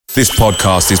This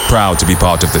podcast is proud to be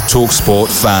part of the TalkSport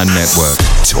Fan Network.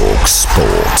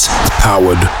 TalkSport.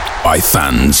 Powered by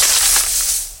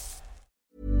fans.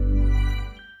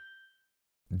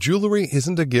 Jewelry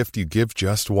isn't a gift you give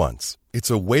just once. It's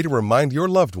a way to remind your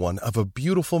loved one of a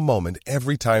beautiful moment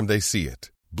every time they see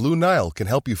it. Blue Nile can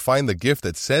help you find the gift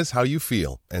that says how you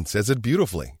feel and says it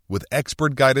beautifully, with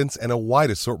expert guidance and a wide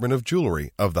assortment of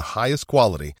jewelry of the highest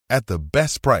quality at the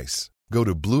best price. Go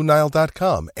to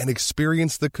BlueNile.com and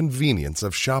experience the convenience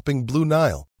of shopping Blue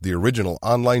Nile, the original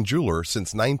online jeweler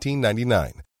since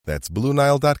 1999. That's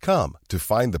BlueNile.com to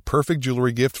find the perfect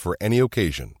jewelry gift for any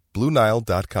occasion.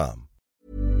 BlueNile.com.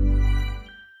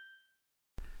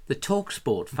 The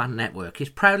TalkSport Fan Network is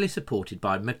proudly supported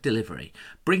by McDelivery,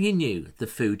 bringing you the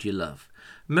food you love.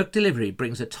 McDelivery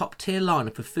brings a top-tier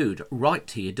lineup of food right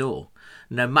to your door.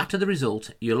 No matter the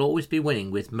result, you'll always be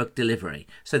winning with McDelivery.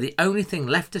 So the only thing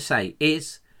left to say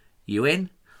is, you in?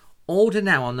 Order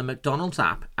now on the McDonald's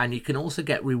app, and you can also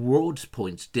get rewards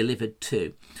points delivered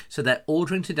too. So that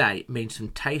ordering today means some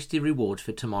tasty rewards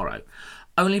for tomorrow.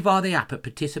 Only via the app at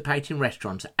participating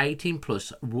restaurants. 18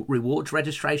 plus, rewards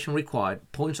registration required,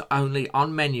 points only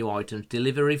on menu items,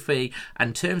 delivery fee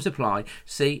and terms apply.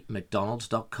 See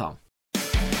mcdonalds.com.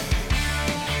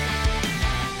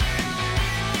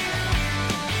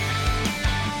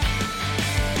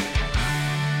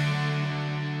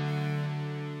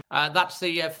 That's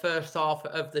the first half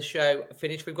of the show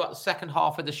finished. We've got the second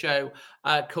half of the show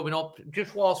coming up.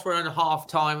 Just whilst we're in half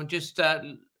time, just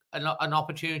an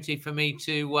opportunity for me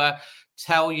to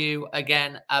tell you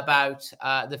again about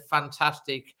the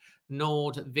fantastic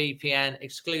NordVPN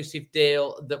exclusive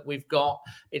deal that we've got.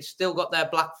 It's still got their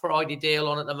Black Friday deal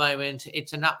on at the moment.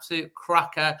 It's an absolute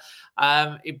cracker.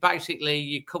 It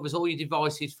basically covers all your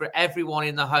devices for everyone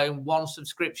in the home, one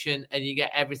subscription, and you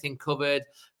get everything covered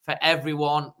for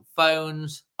everyone: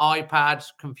 phones, iPads,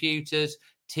 computers,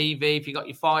 TV. If you got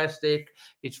your Fire Stick,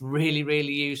 it's really,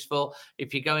 really useful.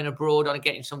 If you're going abroad and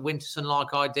getting some winter sun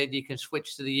like I did, you can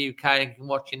switch to the UK and can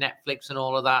watch your Netflix and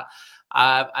all of that.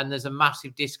 And there's a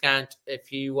massive discount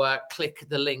if you click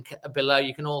the link below.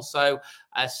 You can also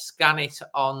scan it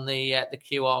on the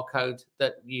QR code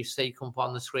that you see come up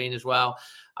on the screen as well.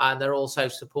 And they're also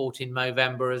supporting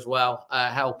Movember as well,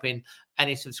 helping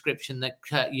any subscription that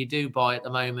you do buy at the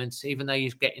moment, even though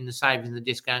you're getting the savings, the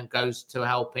discount goes to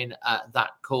helping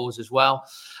that cause as well.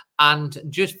 And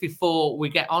just before we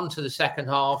get on to the second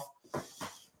half,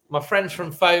 my friends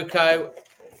from FOCO,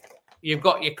 you've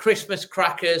got your Christmas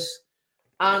crackers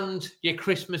and your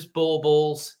Christmas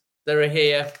baubles that are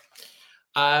here.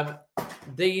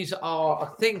 These are, I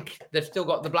think they've still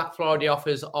got the Black Friday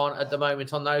offers on at the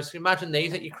moment on those. So imagine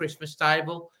these at your Christmas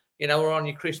table, or on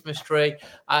your Christmas tree.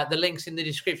 The link's in the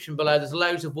description below. There's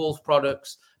loads of Wolves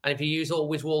products. And if you use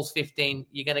Always Wolves 15,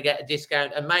 you're going to get a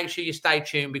discount. And make sure you stay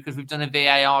tuned because we've done a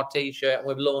VAR t-shirt and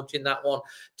we're launching that one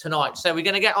tonight. So we're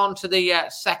going to get on to the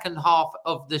second half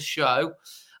of the show.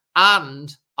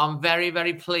 And I'm very,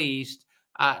 very pleased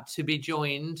to be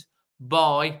joined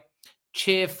by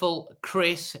cheerful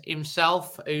Chris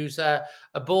himself, who's a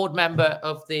board member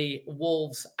of the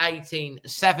Wolves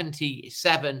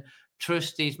 1877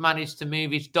 Trust. He's managed to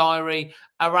move his diary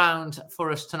around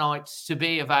for us tonight to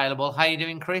be available. How you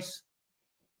doing, Chris?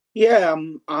 Yeah,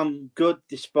 I'm good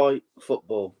despite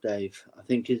football, Dave. I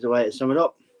think is the way to sum it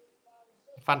up.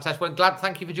 Fantastic. Well, glad.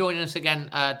 Thank you for joining us again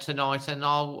tonight, and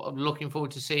I'm looking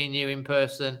forward to seeing you in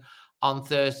person on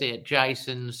Thursday at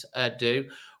Jason's do.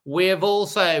 We have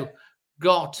also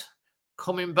got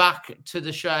coming back to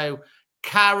the show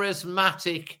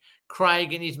charismatic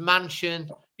Craig in his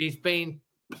mansion. He's been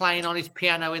playing on his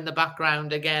piano in the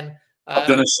background again. I've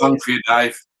done a song for you,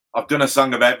 Dave. I've done a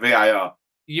song about VAR.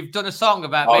 You've done a song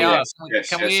about VAR? Yes,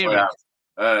 Can we hear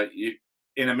it?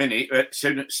 In a minute.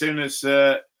 Soon as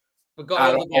we've got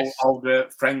our old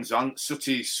friends on,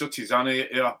 Sutty's on here.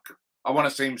 I want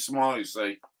to see him smile, you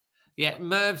see. Yeah,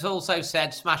 Merv's also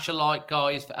said, smash a like,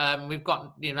 guys. We've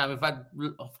got, we've had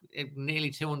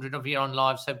nearly 200 of you on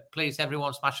live. So please,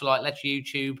 everyone, smash a like. Let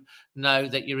YouTube know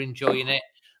that you're enjoying it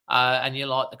and you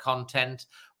like the content.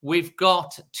 We've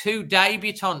got two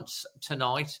debutants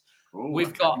tonight. Ooh,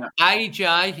 We've got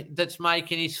AJ that's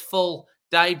making his full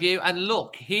debut. And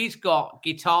look, he's got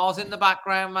guitars in the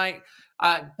background, mate.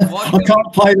 I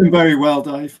can't play them very well,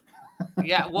 Dave.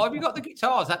 Yeah, why have you got the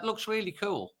guitars? That looks really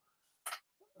cool.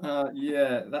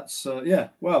 Yeah, that's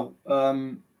Well,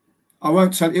 I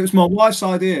won't tell you. It was my wife's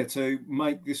idea to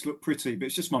make this look pretty, but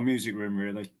it's just my music room,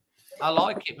 really. I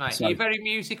like it, mate. So, you're very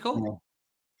musical.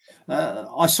 Yeah.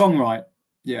 I songwrite.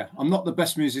 Yeah, I'm not the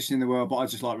best musician in the world, but I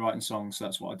just like writing songs. So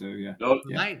that's what I do. Yeah.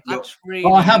 Mate, that's really.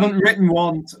 But I haven't written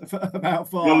one for about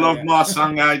 5 You'll love yet. my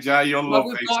song, AJ. You'll love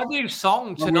We've it. got a new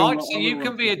song tonight, so you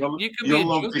can be a judge on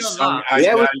that.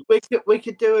 Yeah, we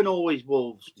could do an Always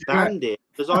Wolves band here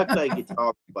because I play guitar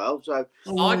as well. So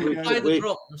I can play the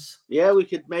drums. Yeah, we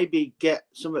could maybe get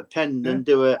some at Penn and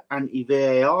do an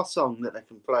anti-VAR song that they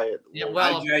can play at the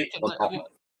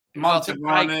Wolves.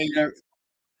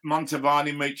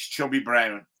 Montavani meets Chubby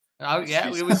Brown. Oh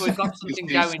yeah, we've got something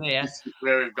going here. This is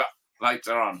where we've got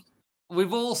later on.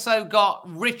 We've also got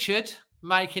Richard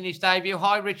making his debut.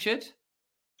 Hi, Richard.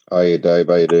 Hi, Dave.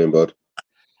 How you doing, bud?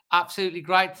 Absolutely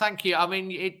great. Thank you. I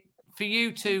mean, for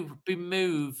you to be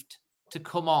moved to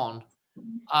come on,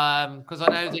 because I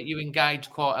know that you engage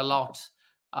quite a lot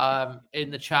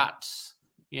in the chats,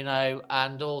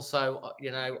 and also,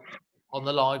 on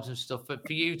the lives and stuff. But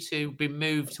for you to be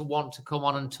moved to want to come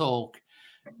on and talk,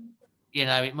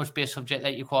 it must be a subject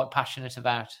that you're quite passionate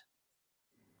about.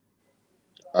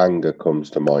 Anger comes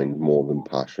to mind more than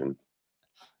passion.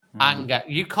 Anger.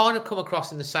 You kind of come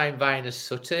across in the same vein as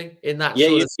Sutty in that.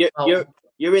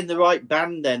 You're in the right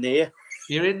band then here.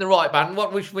 You're in the right band.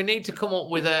 What we need to come up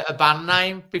with a band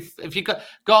name. If you got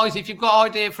guys, if you've got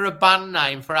idea for a band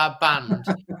name for our band,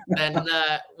 then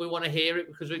we want to hear it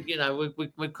because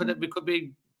we could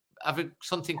be having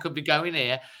something could be going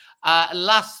here.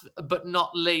 Last but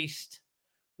not least,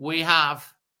 we have,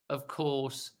 of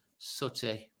course,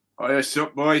 Sutty. Oh, yeah,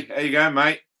 Sut boy. How you going,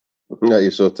 mate? Yeah,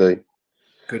 you Sutty.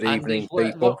 Good evening,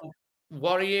 people.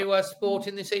 What are you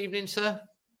sporting this evening, sir?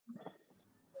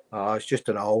 Oh, it's just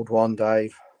an old one,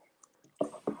 Dave.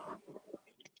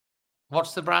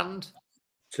 What's the brand?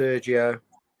 Sergio.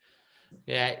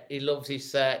 Yeah, he loves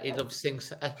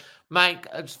things. Mike,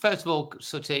 first of all,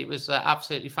 Sutty, it was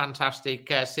absolutely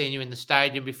fantastic seeing you in the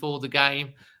stadium before the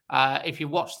game. If you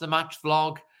watch the match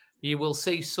vlog, you will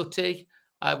see Sutty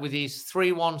with his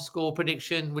 3-1 score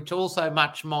prediction, which also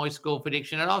matched my score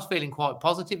prediction. And I was feeling quite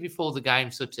positive before the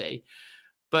game, Sutty.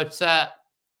 But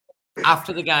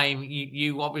after the game,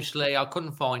 you obviously, I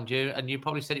couldn't find you, and you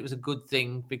probably said it was a good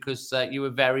thing because you were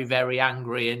very, very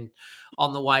angry. And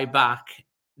on the way back,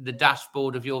 the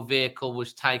dashboard of your vehicle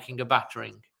was taking a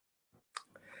battering.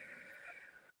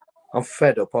 I'm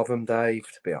fed up of him, Dave,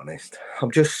 to be honest.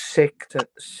 I'm just sick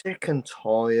and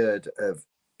tired of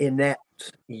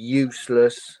inept,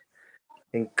 useless,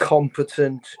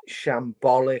 incompetent,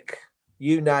 shambolic,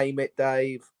 you name it,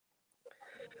 Dave.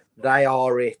 They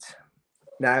are it.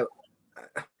 Now,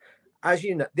 as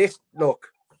you know,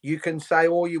 you can say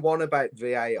all you want about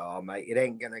VAR, mate. It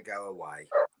ain't going to go away.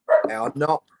 They are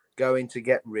not going to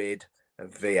get rid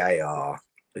of VAR.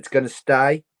 It's going to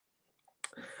stay.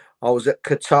 I was at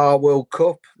Qatar World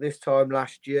Cup this time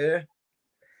last year.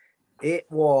 It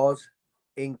was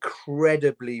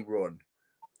incredibly run.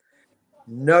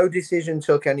 No decision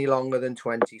took any longer than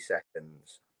 20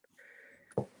 seconds.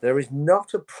 There is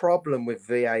not a problem with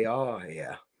VAR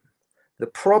here. The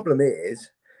problem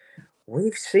is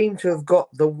we seem to have got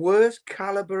the worst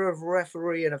caliber of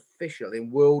referee and official in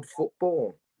world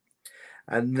football.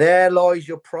 And there lies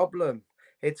your problem.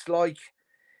 It's like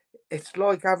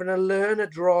having a learner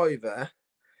driver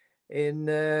in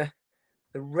the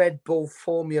Red Bull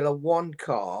Formula One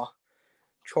car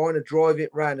trying to drive it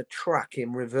around a track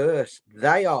in reverse.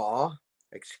 They are,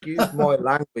 excuse my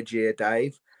language here,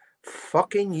 Dave,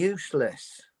 fucking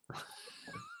useless.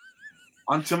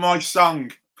 Onto my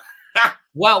song.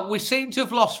 Well, we seem to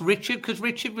have lost Richard because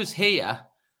Richard was here.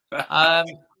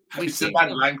 It's a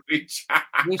bad language.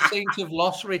 We seem to have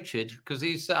lost Richard because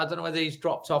I don't know whether he's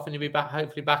dropped off and he'll be back,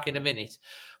 hopefully back in a minute.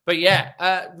 But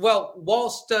yeah,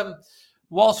 whilst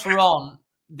we're on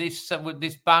this with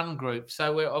this band group,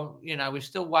 so we're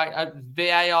still waiting.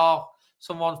 VAR,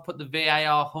 someone's put the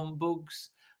VAR humbugs.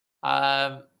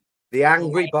 The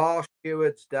angry bar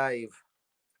stewards, Dave.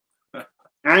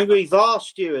 Angry VAR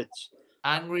stewards.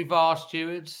 Angry VAR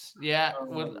stewards. Yeah,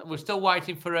 we're still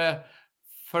waiting for a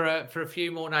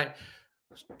few more names.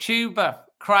 Tuba,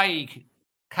 Craig,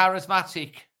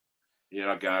 Charismatic. Here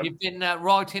I go. You've been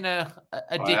writing a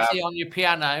ditty on your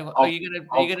piano. Are you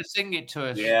gonna sing it to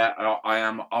us? Yeah, I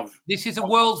am. This is a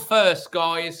world first,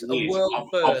 guys. A world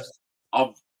first.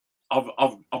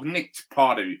 I've nicked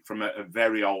part of it from a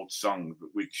very old song,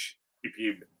 which if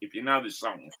you know the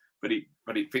song, but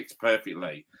it fits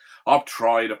perfectly. I've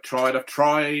tried,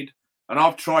 and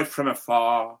I've tried from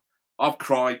afar. I've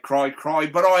cried,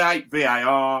 but I hate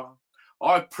VAR.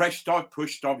 I've pressed, I've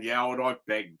pushed, I've yelled, I've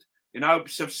begged in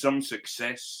hopes of some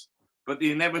success. But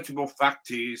the inevitable fact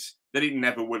is that it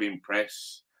never will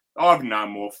impress. I've no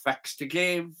more facts to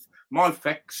give. my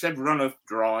fecks have runneth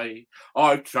dry.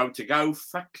 I've tried to go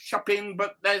feck shopping,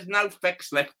 but there's no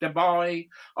fecks left to buy.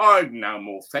 I've no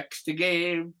more fecks to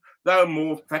give, though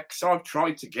more fecks I've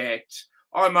tried to get.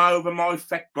 I'm over my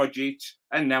feck budget,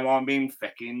 and now I'm in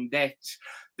fecking debt.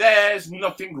 There's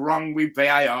nothing wrong with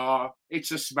VAR,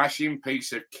 it's a smashing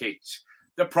piece of kit.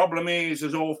 The problem is,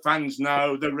 as all fans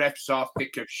know, the refs are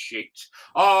thick of shit.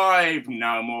 I've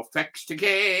no more fecks to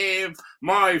give.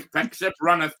 My fecks have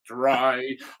runneth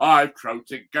dry. I've tried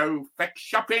to go feck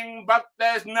shopping, but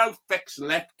there's no fecks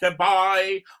left to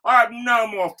buy. I've no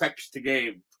more fecks to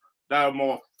give. No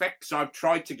more fecks I've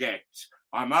tried to get.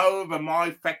 I'm over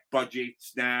my feck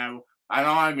budgets now, and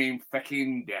I'm in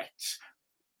fecking debt.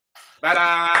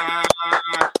 Ta-da!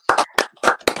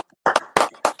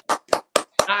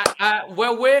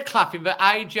 Well, we're clapping, but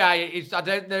AJ is. I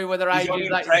don't know whether AJ is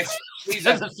like, he's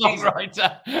a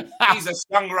songwriter. He's a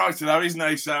songwriter, though, isn't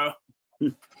he? So,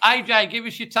 AJ, give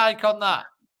us your take on that.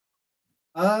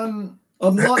 I'd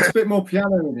like a bit more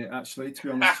piano in it, actually, to be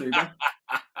honest with you.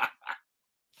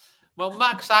 Well,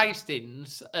 Max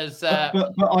Hastings as. But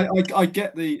I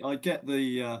get the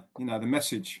the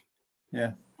message.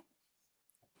 Yeah.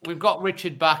 We've got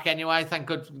Richard back anyway. Thank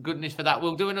goodness for that.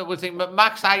 We'll do another thing. But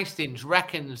Max Hastings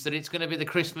reckons that it's going to be the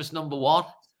Christmas number one.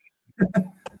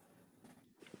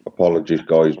 Apologies,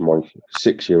 guys. My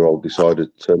 6-year-old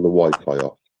decided to turn the Wi-Fi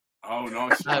off. Oh,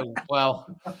 nice. Oh,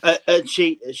 well. Has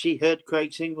she heard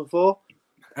Craig sing before?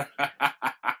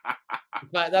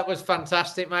 Mate, that was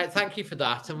fantastic, mate. Thank you for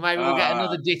that. And maybe we'll get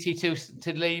another ditty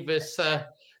to leave us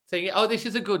thinking. Oh, this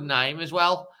is a good name as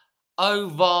well.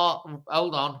 Hold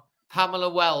on. Pamela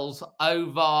Wells,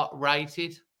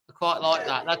 overrated. I quite like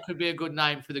that. That could be a good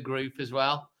name for the group as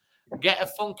well. Get a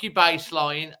funky bass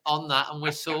line on that and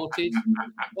we're sorted.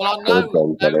 Well, I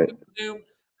know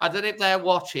I don't know if they're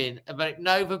watching, but if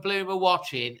Nova Bloom are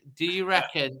watching, do you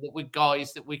reckon that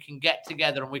we can get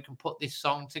together and we can put this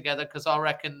song together? Because I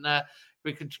reckon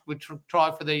we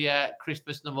try for the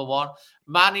Christmas number one.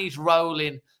 Manny's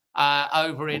rolling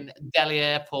over in Delhi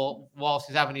Airport whilst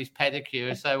he's having his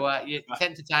pedicure. So it's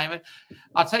entertainment.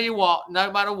 I'll tell you what, no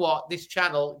matter what, this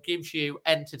channel gives you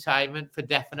entertainment for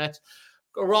definite.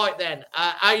 Right then,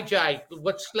 AJ,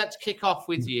 let's kick off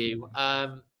with you.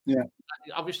 Yeah.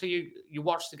 Obviously, you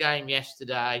watched the game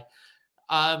yesterday.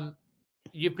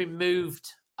 You've been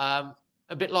moved a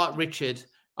bit like Richard.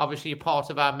 Obviously, you're part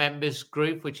of our members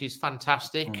group, which is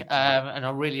fantastic. And I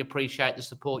really appreciate the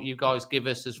support you guys give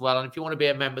us as well. And if you want to be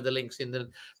a member, the link's in the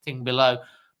thing below.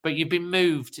 But you've been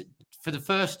moved for the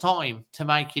first time to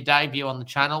make your debut on the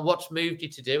channel. What's moved you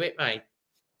to do it, mate?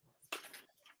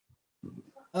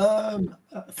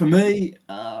 For me,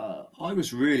 I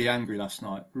was really angry last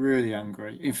night. Really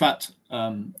angry. In fact,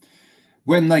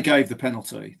 when they gave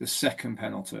the second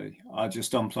penalty, I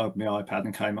just unplugged my iPad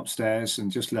and came upstairs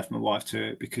and just left my wife to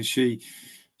it because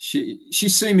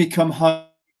she's seen me come home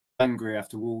angry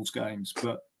after Wolves games.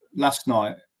 But last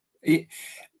night,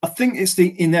 I think it's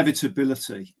the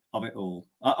inevitability of it all.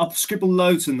 I've scribbled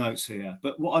loads of notes here,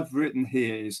 but what I've written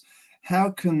here is how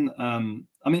can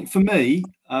for me,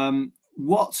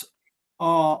 what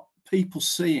are people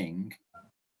seeing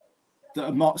that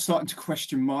are starting to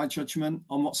question my judgment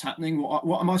on what's happening?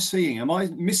 What am I seeing? Am I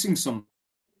missing something?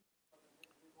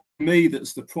 Me,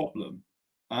 that's the problem.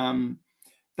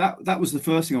 That was the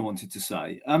first thing I wanted to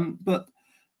say. But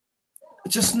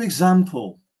just an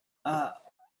example.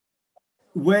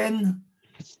 When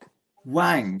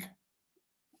Wang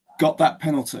got that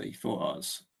penalty for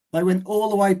us, they went all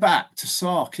the way back to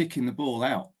Sarr kicking the ball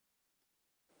out.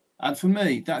 And for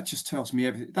me, that just tells me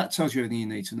everything. That tells you everything you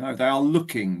need to know. They are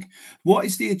looking. What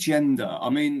is the agenda?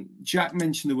 I mean, Jack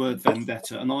mentioned the word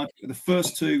vendetta, and the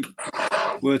first two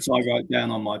words I wrote down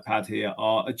on my pad here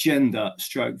are agenda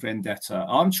 / vendetta.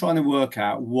 I'm trying to work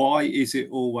out why is it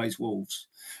always Wolves?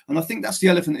 And I think that's the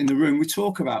elephant in the room. We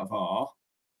talk about VAR,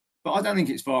 but I don't think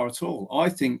it's VAR at all. I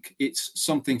think it's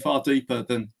something far deeper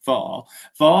than VAR.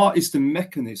 VAR is the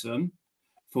mechanism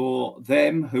for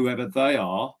them, whoever they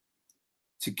are,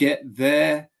 to get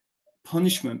their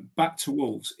punishment back to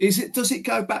Wolves. Does it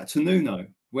go back to Nuno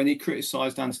when he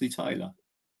criticised Anthony Taylor?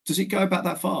 Does it go back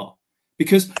that far?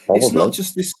 Because it's not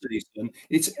just this season,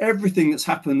 it's everything that's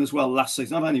happened as well last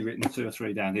season. I've only written 2 or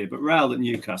 3 down here, but Real at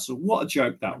Newcastle, what a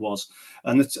joke that was.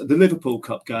 And the Liverpool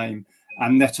Cup game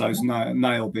and Neto's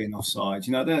nail being offside.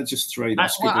 You know, they're just 3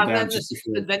 that scribbled down just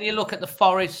before. Then you look at the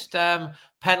Forest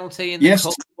penalty in the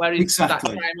cup where he's that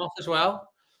came off as well.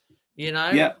 You know?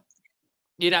 Yeah.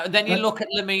 You know, then you look at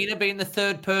Lamina being the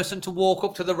third person to walk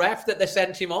up to the ref that they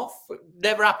sent him off.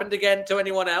 Never happened again to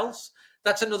anyone else.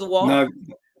 That's another one. No.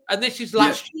 And this is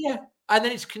last year. And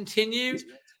then it's continued.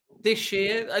 this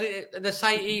year? They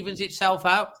say it evens itself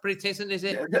out, but it isn't, is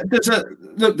it?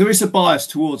 There is a bias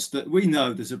towards that. We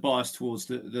know there's a bias towards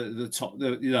the top,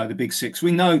 the big six.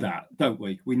 We know that, don't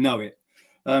we? We know it.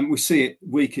 We see it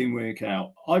week in, week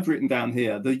out. I've written down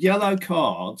here the yellow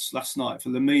cards last night for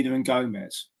Lemina and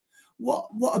Gomez.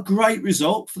 What a great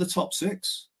result for the top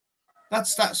six.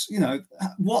 That's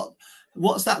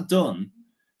what's that done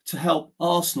to help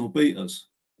Arsenal beat us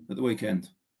at the weekend?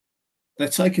 They're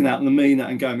taking out Lemina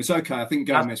and Gomez. Okay, I think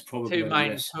Gomez probably two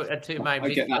main. I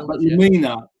get that, but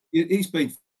Lemina, he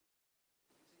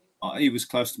was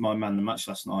close to my man the match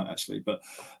last night, actually. But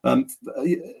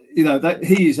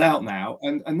he is out now,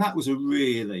 and that was a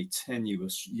really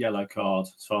tenuous yellow card,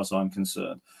 as far as I'm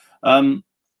concerned.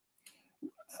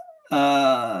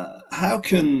 How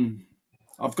can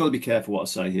I've got to be careful what I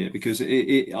say here, because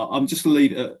I'm just going to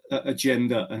leave it at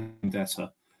agenda and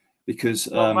vendetta, because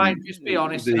mate, just be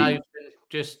honest and open.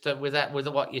 Just with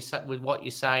what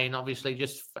you're saying, obviously,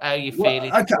 just how you feel.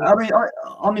 Okay, I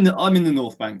mean, I'm in the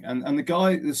North Bank, and the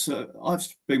guy. I've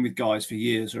been with guys for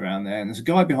years around there, and there's a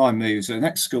guy behind me who's an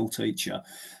ex-school teacher,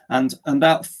 and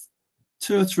about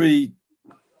 2 or 3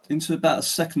 into about a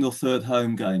second or third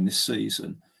home game this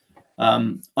season,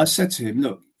 I said to him,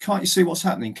 "Look, can't you see what's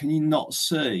happening? Can you not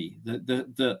see that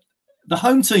the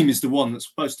home team is the one that's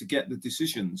supposed to get the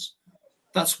decisions?"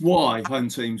 That's why home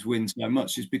teams win so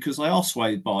much, is because they are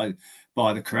swayed by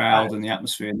the crowd and the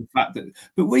atmosphere and the fact that.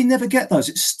 But we never get those.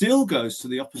 It still goes to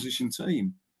the opposition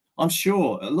team. I'm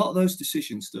sure a lot of those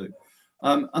decisions do.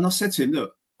 And I said to him,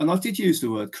 look, and I did use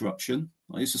the word corruption.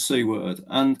 I used the C word,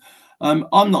 and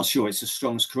I'm not sure it's as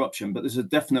strong as corruption, but there's a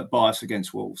definite bias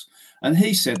against Wolves. And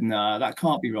he said, no, that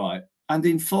can't be right. And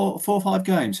in 4 or 5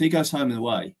 games, he goes home and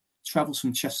away, travels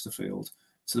from Chesterfield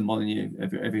to the Molineux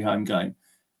every home game.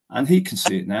 And he can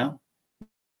see it now.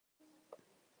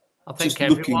 I think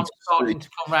everyone's starting to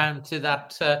come round to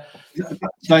that.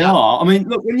 They are. I mean,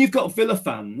 look, when you've got Villa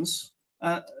fans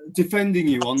defending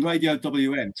you on Radio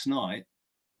WM tonight,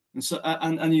 and so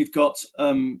and you've got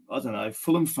I don't know,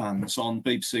 Fulham fans on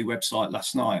BBC website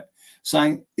last night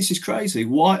saying this is crazy.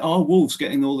 Why are Wolves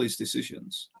getting all these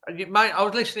decisions? Mate, I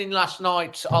was listening last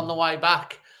night on the way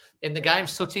back in the game.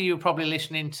 Sutty, you were probably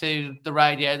listening to the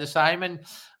radio the same, and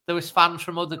there was fans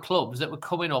from other clubs that were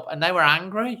coming up, and they were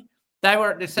angry. They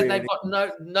said really? They've got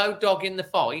no dog in the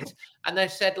fight, and they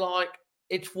said, like,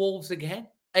 it's Wolves again,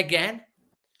 and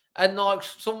like I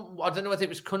don't know whether it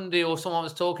was Cundy or someone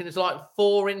was talking. It's like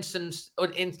 4 incidents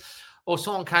or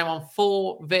someone came on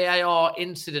 4 VAR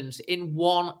incidents in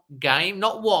one game,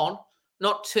 not 1,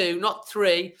 not 2, not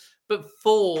 3, but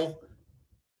 4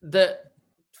 that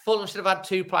Fulham should have had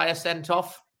 2 players sent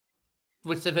off,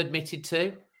 which they've admitted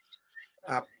to.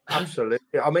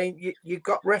 Absolutely. I mean, you've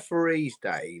got referees,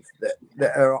 Dave,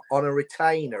 that are on a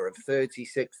retainer of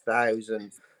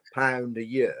 £36,000 a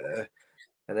year,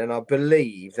 and then I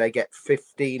believe they get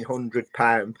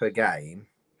 £1,500 per game.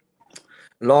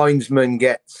 Linesman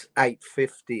gets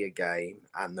 $850 a game,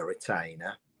 and the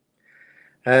retainer.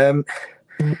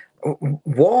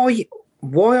 Why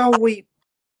are we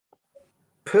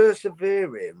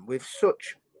persevering with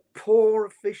such poor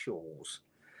officials?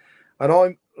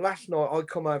 And last night I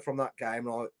come home from that game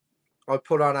and I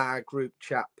put on our group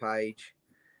chat page.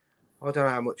 I don't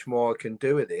know how much more I can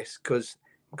do with this, because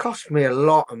it cost me a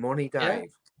lot of money,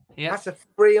 Dave. Yeah. That's a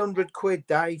 £300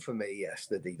 day for me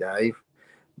yesterday, Dave.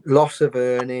 Loss of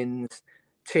earnings,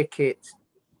 tickets,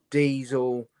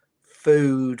 diesel,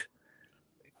 food.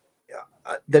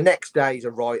 The next day's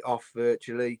a write-off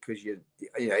virtually, because you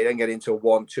don't get into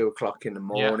 1, 2 o'clock in the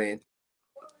morning. Yeah.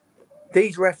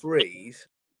 These referees,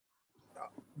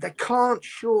 they can't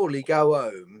surely go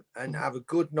home and have a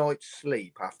good night's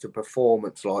sleep after a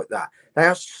performance like that. They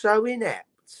are so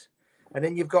inept. And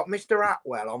then you've got Mr.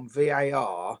 Atwell on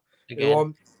VAR,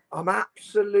 who I'm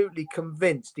absolutely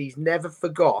convinced he's never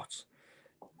forgot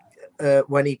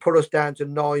when he put us down to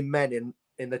 9 men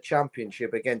in the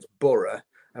Championship against Borough,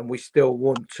 and we still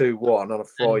won 2-1 on a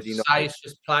Friday night. Size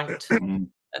just planked. I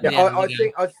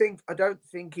don't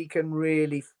think he can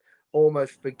really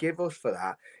almost forgive us for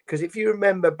that, because if you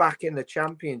remember back in the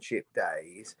Championship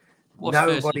days,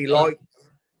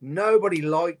 nobody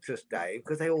liked us, Dave,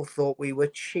 because they all thought we were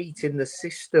cheating the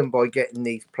system by getting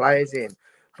these players in.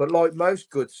 But like most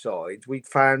good sides, we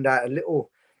found out a little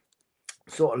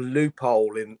sort of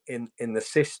loophole in the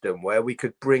system where we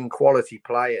could bring quality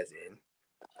players in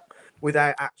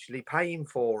without actually paying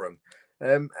for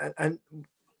them. And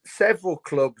several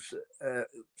clubs,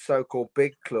 so-called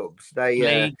big clubs,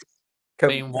 Villa,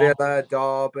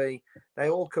 Derby, they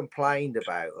all complained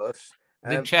about us.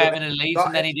 The chairman of Leeds,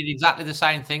 and then he did exactly the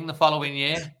same thing the following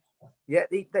year. Yeah,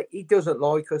 he doesn't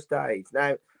like us, Dave.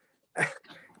 Now,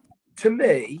 to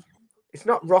me, it's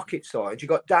not rocket science. You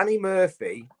got Danny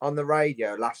Murphy on the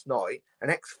radio last night, an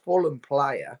ex-Fulham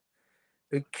player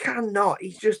who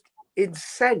he's just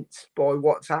incensed by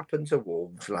what's happened to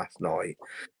Wolves last night.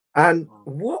 And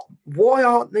why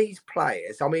aren't these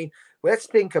players? I mean, let's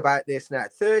think about this now.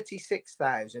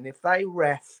 36,000, if they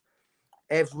ref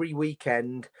every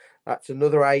weekend, that's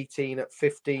another 18 at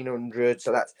 1,500.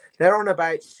 So they're on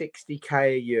about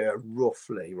 60k a year,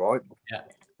 roughly, right? Yeah.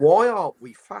 Why aren't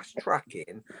we fast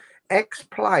tracking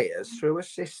ex-players through a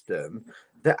system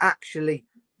that actually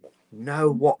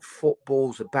know what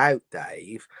football's about,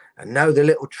 Dave, and know the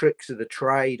little tricks of the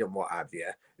trade and what have you,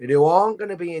 and who aren't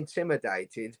going to be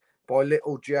intimidated by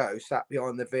little Joe sat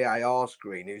behind the VAR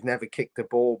screen who's never kicked a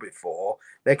ball before?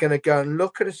 They're going to go and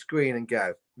look at a screen and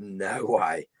go, no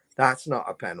way, that's not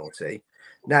a penalty.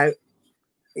 Now,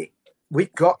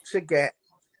 we've got to get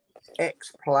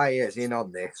ex-players in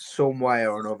on this some way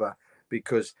or another,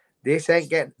 because this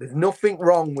there's nothing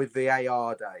wrong with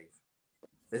VAR, Dave.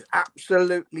 There's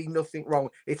absolutely nothing wrong.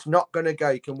 It's not going to go.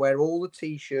 You can wear all the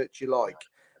T-shirts you like.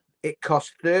 It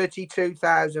costs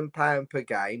 £32,000 per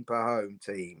game per home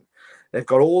team. They've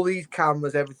got all these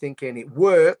cameras, everything in. It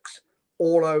works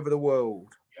all over the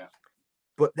world. Yeah.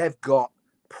 But they've got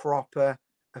proper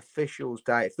officials,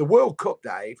 Dave. The World Cup,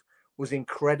 Dave, was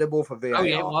incredible for VAR. Oh,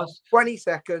 yeah, it was. 20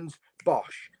 seconds,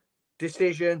 bosh.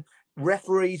 Decision.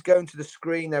 Referees going to the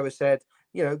screen, they were said,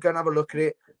 go and have a look at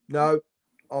it. No,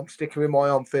 I'm sticking with my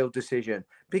on-field decision,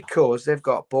 because they've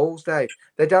got balls, Dave.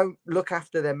 They don't look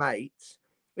after their mates.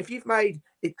 If you've made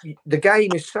it, the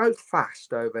game is so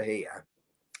fast over here,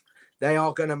 they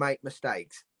are going to make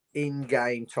mistakes in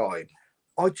game time.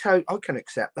 I can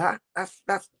accept that.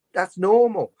 That's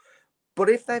normal. But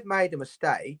if they've made a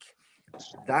mistake,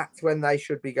 that's when they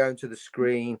should be going to the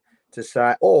screen to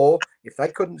say, or if they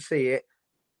couldn't see it,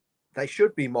 they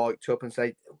should be mic'd up and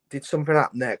say, did something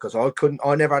happen there? Because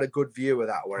I never had a good view of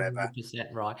that or whatever.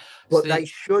 100% right. But they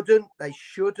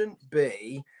shouldn't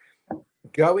be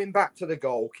going back to the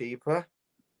goalkeeper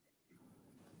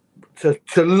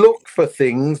to look for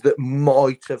things that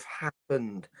might have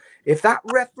happened. If that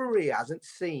referee hasn't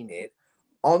seen it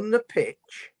on the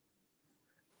pitch,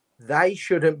 they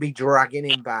shouldn't be dragging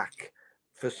him back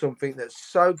for something that's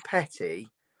so petty.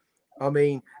 I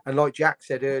mean, and like Jack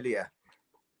said earlier,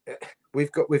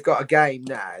 we've got a game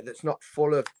now that's not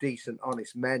full of decent,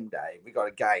 honest men, Dave. We've got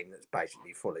a game that's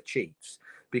basically full of cheats,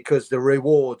 because the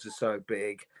rewards are so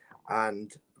big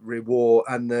and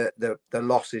the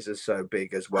losses are so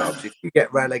big as well. So if you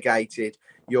get relegated,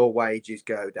 your wages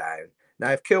go down.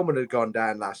 Now, if Kilman had gone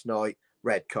down last night,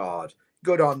 red card.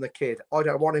 Good on the kid. I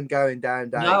don't want him going down,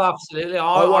 Dave. No, absolutely.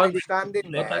 I want him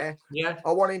standing there. Yeah.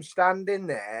 I want him standing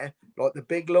there like the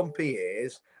big lump he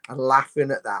is and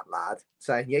laughing at that lad,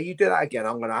 saying, yeah, you do that again,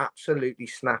 I'm going to absolutely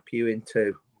snap you in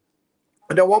two.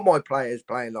 I don't want my players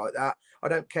playing like that. I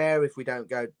don't care if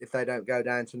they don't go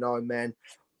down to 9 men.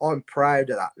 I'm proud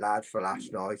of that lad for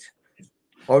last night.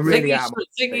 I really am. The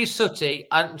thing is, Sutty,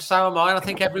 and so am I, and I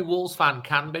think every Wolves fan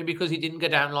can be, because he didn't go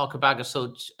down like a bag of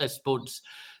spuds.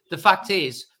 The fact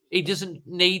is, he doesn't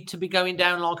need to be going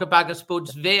down like a bag of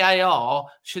spuds. VAR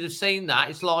should have seen that.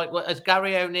 It's like, as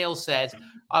Gary O'Neill said,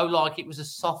 like it was a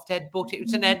soft headbutt. It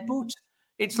was an headbutt.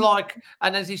 It's like,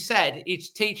 and as he said, it's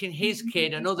teaching his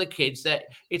kid and other kids that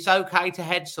it's okay to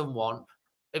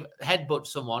headbutt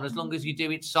someone as long as you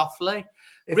do it softly.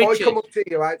 If Richard, I come up to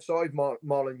you outside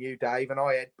Molyneux, Dave, and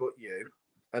I headbutt you,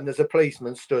 and there's a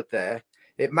policeman stood there,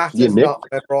 it matters not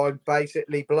whether I'm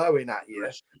basically blowing at you.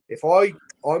 If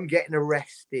I'm getting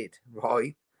arrested,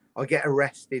 right? I get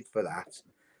arrested for that.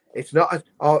 It's not.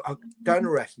 Don't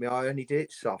arrest me. I only did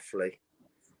it softly.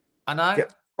 I know.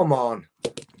 Come on.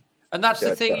 And that's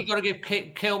the thing. You've got to give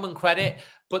Kilman credit,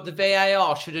 but the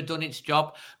VAR should have done its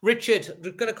job. Richard,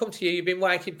 we're going to come to you. You've been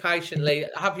waiting patiently.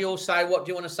 Have your say. What do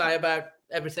you want to say about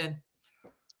everything?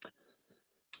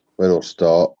 When I'll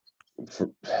start.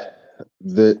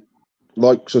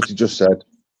 Like Sutty just said,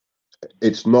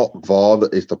 it's not VAR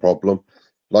that is the problem.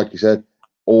 Like you said,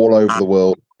 all over the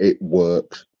world, it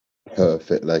works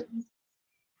perfectly.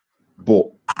 But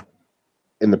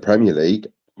in the Premier League,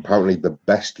 apparently the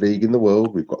best league in the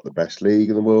world, we've got the best league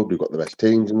in the world, we've got the best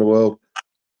teams in the world.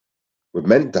 We're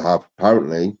meant to have,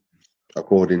 apparently,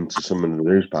 according to some of the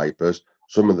newspapers,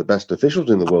 some of the best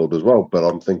officials in the world as well. But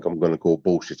I think I'm going to call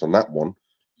bullshit on that one.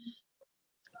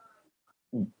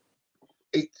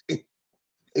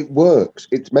 It works.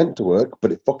 It's meant to work,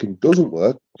 but it fucking doesn't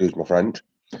work. Excuse my French.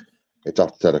 It's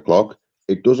after 10 o'clock.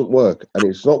 It doesn't work. And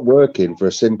it's not working for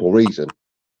a simple reason.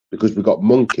 Because we've got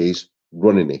monkeys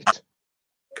running it.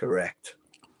 Correct.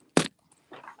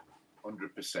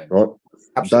 100%. Right?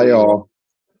 Absolutely.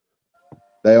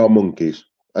 They are monkeys,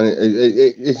 and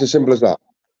it's as simple as that.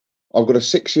 I've got a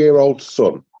 6-year-old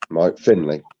son, right,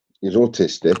 Finley. He's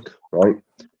autistic, right?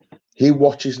 He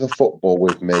watches the football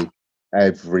with me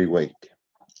every week.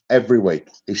 Every week.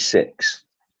 He's 6.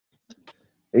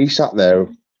 He sat there.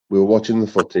 We were watching the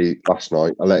footy last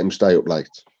night. I let him stay up late.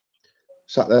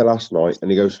 Sat there last night, and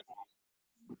he goes,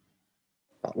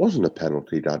 "That wasn't a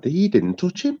penalty, Daddy. He didn't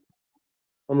touch him."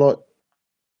 I'm like,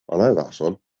 "I know that,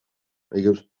 son." He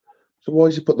goes, "So why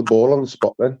does he put the ball on the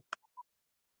spot then?"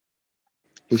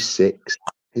 He's 6.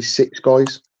 He's 6,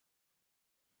 guys.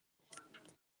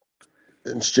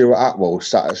 And Stuart Atwell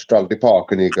sat at Stradley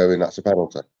Park and he'd go in, "That's a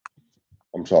penalty."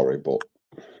 I'm sorry, but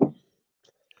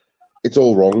it's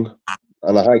all wrong.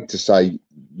 And I hate to say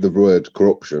the word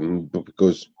corruption, but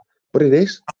it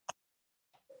is.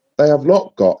 They have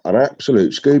not got an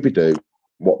absolute Scooby-Doo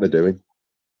what they're doing.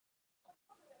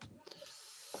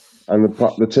 And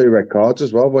the 2 red cards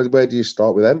as well. Where do you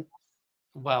start with them?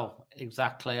 Well,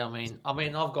 exactly. I mean,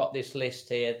 I've got this list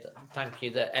here. Thank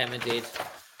you that Emma did.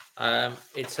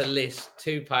 It's a list,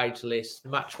 2-page list.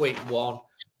 Match week 1,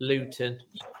 Luton.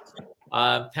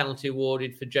 Penalty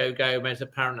awarded for Joe Gomez,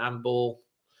 apparent handball.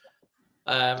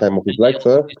 Came off his leg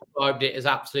first. Described it as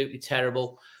absolutely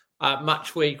terrible.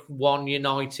 Match week 1,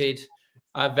 United.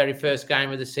 Very first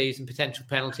game of the season, potential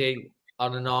penalty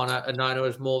on Onana. Onana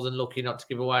was more than lucky not to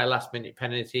give away a last-minute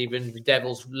penalty. Even the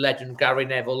Devils legend Gary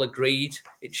Neville agreed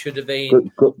it should have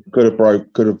been. Could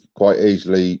have quite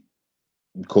easily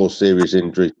caused serious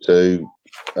injury to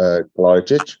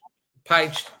Klajic.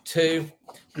 Page 2,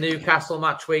 Newcastle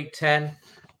match week 10.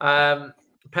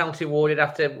 Penalty awarded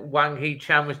after Wang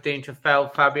Hee-chan was deemed to have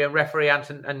failed Fabio. Referee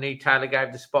Anton and Lee Taylor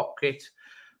gave the spot kit.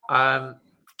 VAR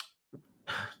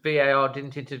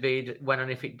didn't intervene when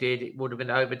and if it did, it would have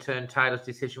been overturned. Taylor's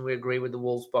decision. We agree with the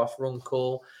Wolves boss. Run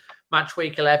call. Match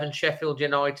week 11, Sheffield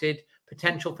United.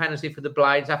 Potential penalty for the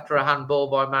Blades after a handball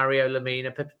by Mario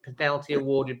Lemina. Penalty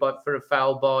awarded for a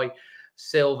foul by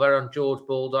Silva on George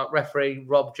Baldock. Referee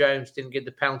Rob Jones didn't give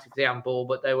the penalty for the handball,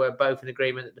 but they were both in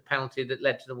agreement that the penalty that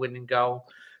led to the winning goal.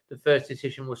 The first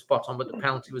decision was spot on, but the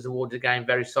penalty was awarded again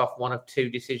very soft. One of 2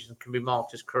 decisions can be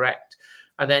marked as correct.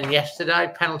 And then yesterday,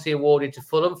 penalty awarded to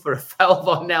Fulham for a foul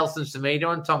by Nelson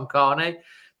Semedo and Tom Carney.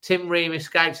 Tim Ream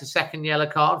escapes a second yellow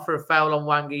card for a foul on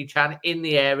Wang Yi-chan in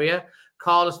the area.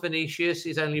 Carlos Vinicius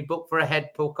is only booked for a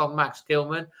head puck on Max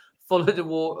Gilman.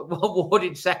 Fulham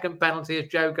awarded second penalty as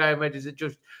Joe Gomez is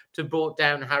just to brought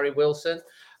down Harry Wilson.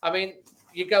 I mean,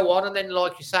 you go on, and then,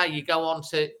 like you say, you go on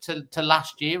to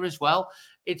last year as well.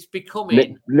 It's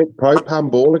becoming... Nick Pope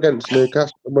handball against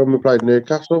Newcastle when we played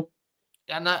Newcastle.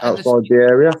 Outside the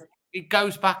area. It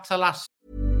goes back to last.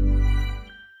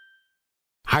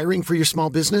 Hiring for your small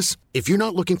business? If you're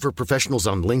not looking for professionals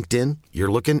on LinkedIn,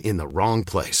 you're looking in the wrong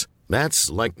place. That's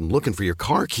like looking for your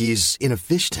car keys in a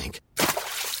fish tank.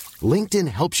 LinkedIn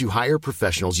helps you hire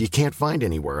professionals you can't find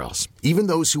anywhere else, even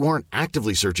those who aren't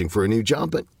actively searching for a new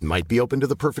job but might be open to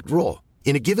the perfect role.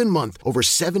 In a given month, over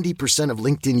 70% of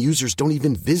LinkedIn users don't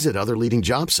even visit other leading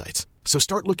job sites. So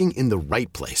start looking in the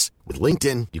right place. With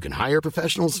LinkedIn, you can hire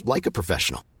professionals like a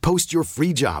professional. Post your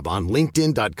free job on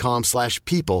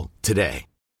linkedin.com/people today.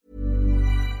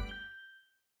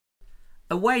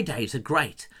 Away days are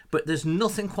great, but there's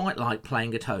nothing quite like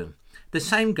playing at home. The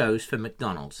same goes for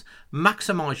McDonald's.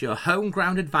 Maximise your home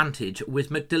ground advantage with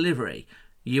McDelivery.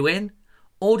 You in?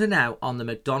 Order now on the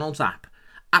McDonald's app.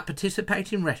 At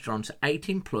participating restaurants,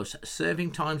 18 plus,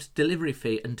 serving times, delivery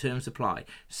fee and terms apply.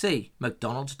 See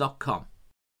mcdonalds.com.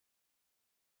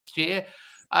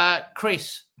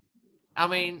 Chris, I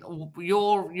mean,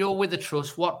 you're with the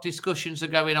trust. What discussions are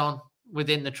going on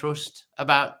within the trust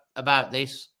about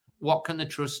this? What can the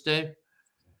trust do?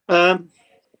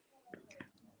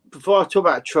 Before I talk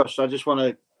about trust, I just want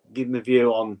to give my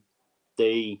view on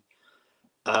the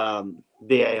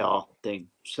VAR thing.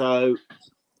 So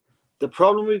the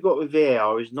problem we've got with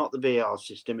VAR is not the VAR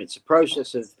system. It's a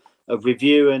process of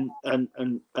review and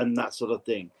that sort of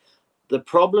thing. The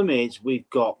problem is we've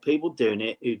got people doing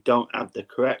it who don't have the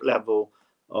correct level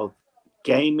of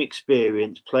game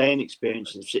experience, playing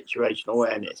experience, and situational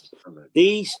awareness.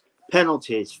 These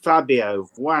penalties, Fabio,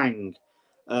 Wang,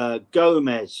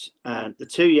 Gomez, and the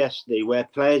 2 yesterday, where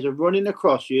players are running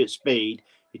across you at speed,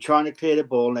 you're trying to clear the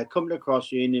ball, and they're coming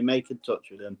across you and you make a touch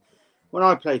with them. When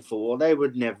I played football, they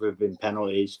would never have been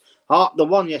penalties. The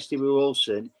one yesterday with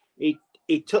Wilson, he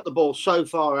took the ball so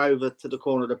far over to the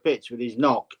corner of the pitch with his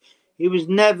knock, he was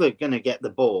never going to get the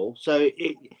ball. So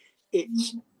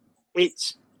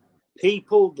it's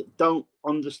people that don't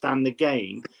understand the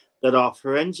game that are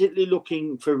forensically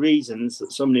looking for reasons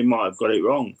that somebody might have got it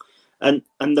wrong. And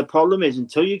the problem is,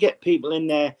 until you get people in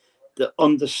there that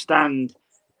understand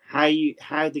how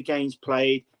the game's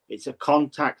played, it's a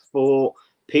contact sport.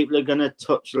 People are going to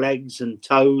touch legs and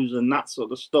toes and that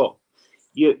sort of stuff.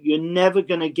 You're never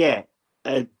going to get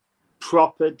a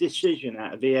proper decision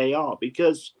out of VAR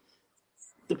because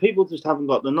the people just haven't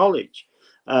got the knowledge.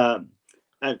 And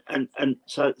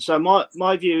so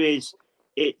my view is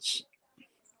it's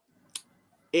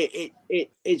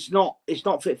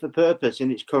not fit for purpose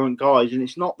in its current guise, and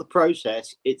it's not the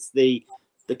process, it's the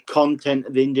content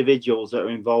of the individuals that are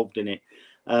involved in it.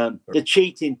 The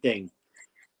cheating thing,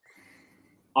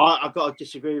 I've got to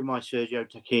disagree with my Sergio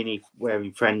Tacchini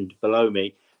wearing friend below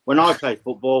me. When I played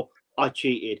football, I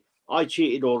cheated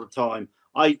all the time.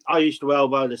 I used to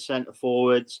elbow the centre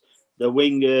forwards, the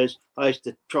wingers. I used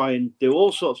to try and do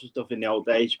all sorts of stuff in the old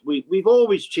days. We've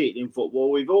always cheated in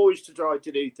football. We've always tried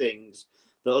to do things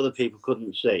that other people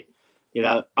couldn't see. You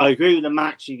know, I agree with the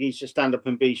Max, he needs to stand up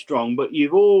and be strong, but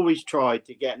you've always tried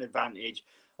to get an advantage.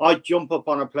 I'd jump up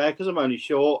on a player because I'm only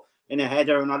short in a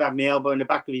header and I'd have my elbow in the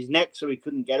back of his neck so he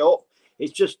couldn't get up.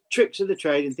 It's just tricks of the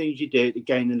trade and things you do to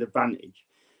gain an advantage.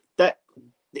 That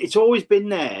it's always been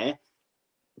there,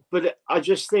 but I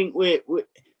just think we're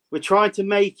trying to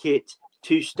make it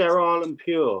too sterile and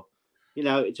pure. You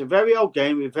know, it's a very old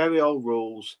game with very old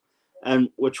rules, and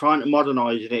we're trying to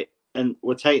modernise it, and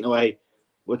we're taking away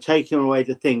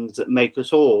the things that make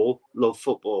us all love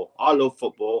football. I love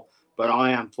football, but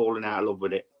I am falling out of love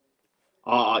with it.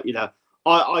 I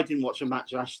didn't watch a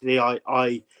match yesterday.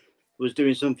 I was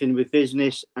doing something with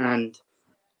business and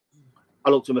I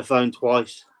looked at my phone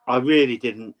twice. I really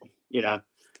didn't, you know.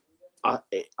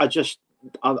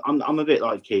 I'm a bit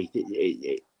like Keith.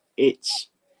 It's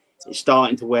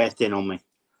starting to wear thin on me.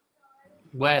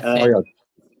 Wear thin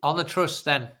on the trust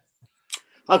then.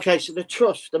 Okay, so the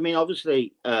trust. I mean,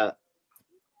 obviously,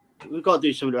 we've got to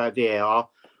do something about VAR.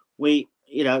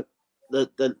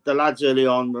 The lads early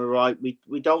on were right.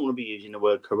 We don't want to be using the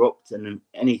word corrupt and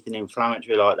anything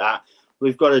inflammatory like that.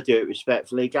 We've got to do it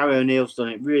respectfully. Gary O'Neill's done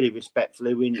it really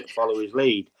respectfully. We need to follow his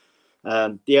lead.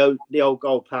 The old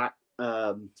gold pack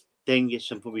thing is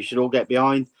something we should all get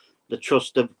behind. The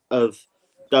trust of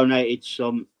donated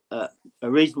some a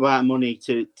reasonable amount of money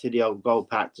to the old gold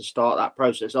pack to start that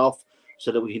process off,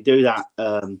 so that we can do that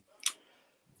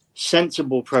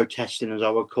sensible protesting, as I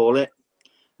would call it.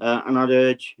 And I'd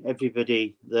urge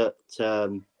everybody that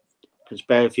can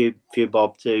spare a few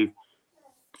bob to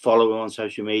follow him on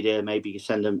social media. Maybe you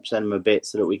can send them a bit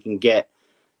so that we can get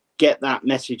that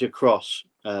message across.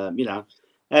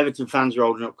 Everton fans are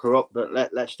holding up corrupt, but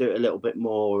let's do it a little bit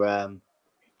more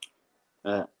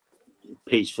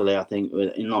peacefully. I think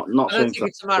not. I don't think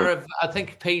it's a matter of. I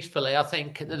think peacefully. I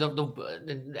think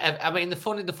the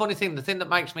funny thing, the thing that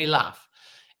makes me laugh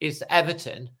is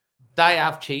Everton. They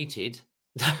have cheated.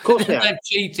 Of course they've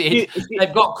cheated.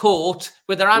 They've got caught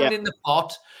with their hand in the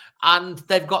pot, and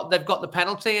they've got the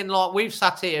penalty. And like we've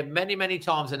sat here many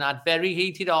times and had very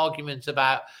heated arguments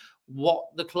about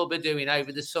what the club are doing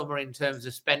over the summer in terms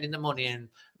of spending the money and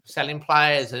selling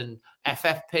players and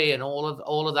FFP and all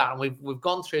of that. And we've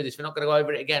gone through this. We're not going to go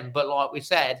over it again. But like we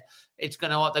said, they're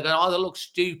going to either look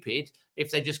stupid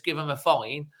if they just give them a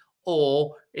fine,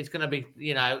 or it's going to be,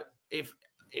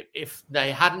 if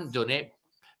they hadn't done it,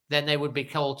 then they would be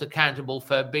called accountable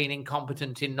for being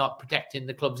incompetent in not protecting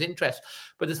the club's interests.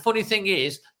 But the funny thing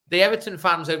is, the Everton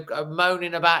fans are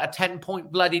moaning about a 10-point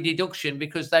bloody deduction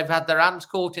because they've had their hands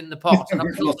caught in the pot.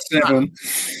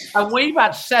 And we've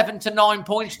had 7 to 9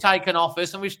 points taken off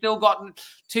us, and we've still gotten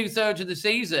 2/3 of the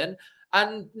season,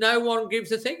 and no one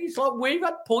gives a thing. It's like we've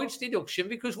had points deduction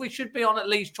because we should be on at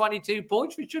least 22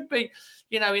 points. We should be,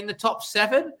 in the top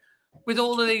 7 with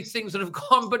all of these things that have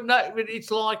gone. But no,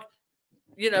 it's like,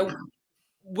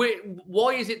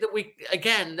 why is it that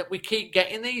we keep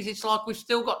getting these? It's like we've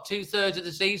still got 2/3 of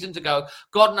the season to go.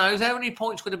 God knows how many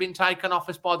points would have been taken off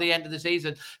us by the end of the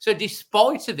season. So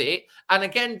despite of it, and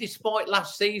again, despite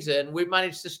last season, we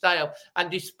managed to stay up. And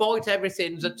despite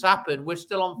everything that's happened, we're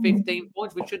still on 15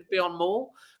 points. We should be on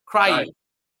more. Craig.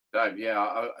 Dave,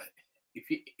 yeah.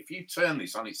 If you turn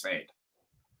this on its head,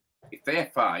 if the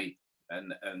FA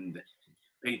and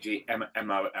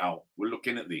PGMOL were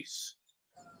looking at this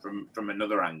from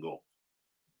another angle,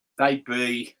 they'd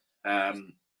be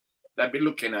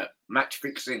looking at match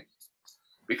fixing,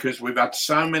 because we've had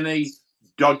so many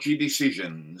dodgy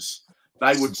decisions.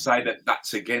 They would say that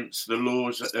that's against the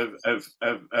laws of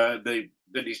the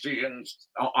decisions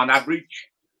on average.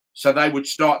 So they would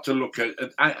start to look at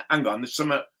hang on, there's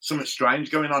something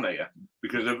strange going on here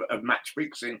because of match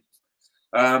fixing.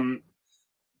 I'm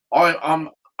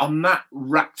that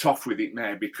wrapped off with it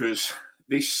now because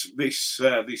this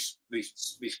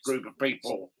group of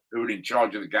people who are in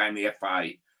charge of the game, the FA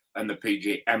and the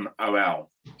PGMOL,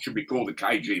 should be called the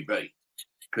KGB,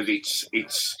 because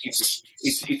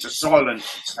it's a silent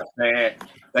affair.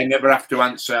 They never have to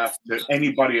answer to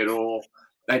anybody at all.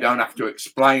 They don't have to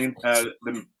explain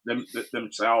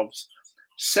themselves.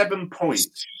 7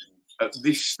 points at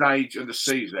this stage of the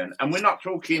season, and we're not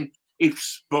talking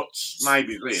ifs, buts,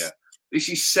 maybe here. This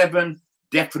is 7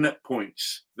 definite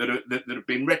points that have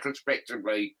been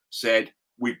retrospectively said,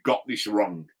 we've got this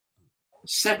wrong.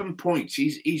 7 points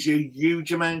is a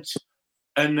huge amount,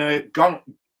 and Gone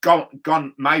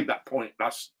made that point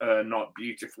last night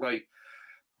beautifully.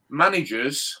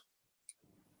 Managers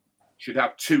should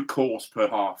have 2 calls per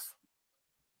half.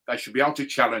 They should be able to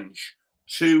challenge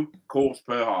 2 calls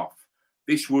per half.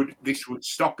 This would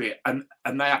stop it, and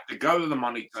they have to go to the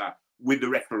monitor with the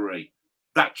referee.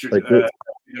 That should be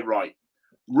right.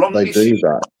 Wrong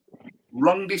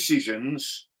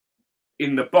decisions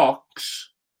in the box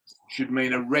should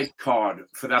mean a red card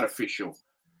for that official,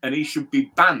 and he should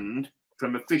be banned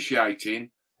from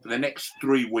officiating for the next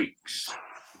 3 weeks.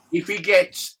 If he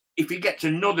gets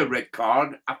another red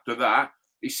card after that,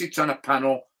 he sits on a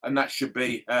panel, and that should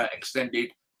be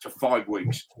extended to 5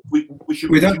 weeks.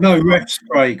 We'd have no refs,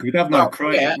 Craig. We'd have no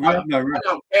Craig. Yeah, I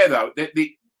don't care though.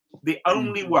 The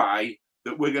only way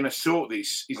that we're going to sort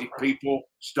this is if people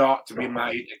start to be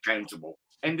made accountable.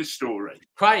 End of story.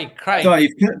 Craig.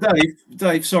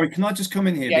 Dave, sorry, can I just come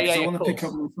in here? Yeah, I want to pick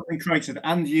up on something Craig said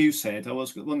and you said. I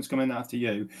was the one that's coming after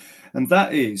you. And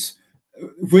that is,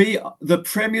 the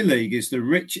Premier League is the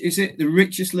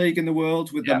richest league in the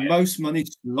world with the most money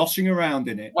sloshing around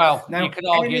in it. Well, now, you could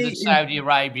argue that Saudi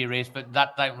Arabia is, but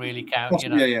that don't really count.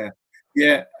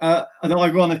 Yeah. And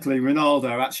ironically,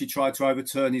 Ronaldo actually tried to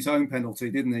overturn his own penalty,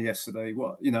 didn't he, yesterday?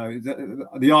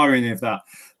 The irony of that.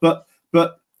 But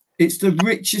it's the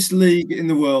richest league in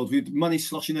the world with money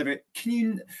sloshing everywhere.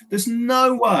 There's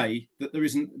no way that there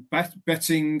isn't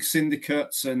betting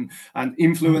syndicates and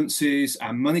influences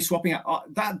and money swapping.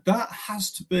 That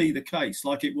has to be the case,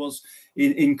 like it was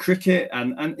in cricket.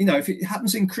 And if it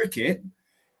happens in cricket,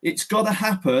 it's got to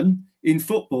happen in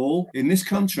football in this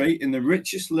country, in the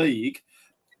richest league.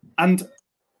 And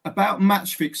about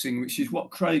match fixing, which is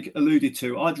what Craig alluded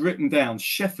to, I'd written down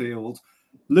Sheffield,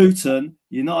 Luton,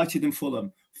 United and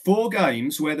Fulham. 4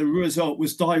 games where the result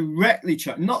was directly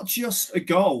changed, not just a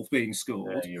goal being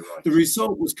scored. Yeah, you're right. The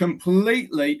result was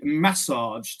completely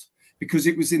massaged because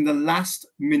it was in the last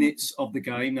minutes of the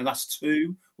game, the last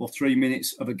 2 or 3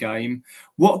 minutes of a game.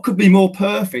 What could be more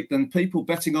perfect than people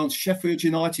betting on Sheffield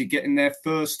United getting their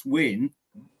first win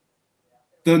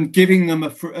than giving them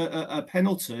a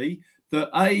penalty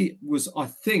that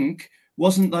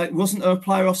wasn't a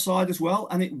player offside as well,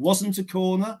 and it wasn't a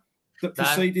corner that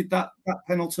preceded that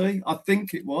penalty. I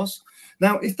think it was.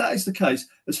 Now, if that is the case,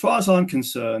 as far as I'm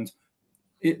concerned,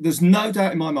 there's no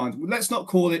doubt in my mind. Let's not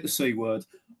call it the C word.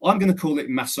 I'm going to call it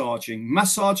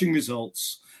massaging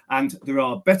results. And there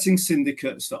are betting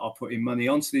syndicates that are putting money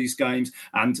onto these games.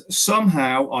 And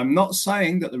somehow, I'm not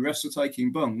saying that the refs are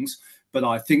taking bungs, but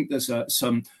I think there's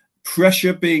some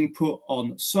pressure being put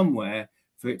on somewhere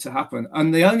for it to happen.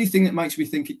 And the only thing that makes me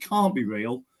think it can't be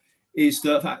real is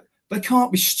the fact they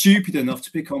can't be stupid enough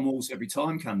to pick on Wolves every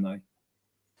time, can they?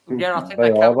 Yeah, I think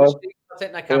they can. I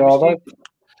think they can be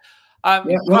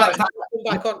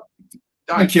stupid.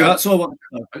 Thank you. That's all I want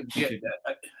to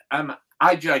know.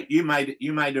 AJ, you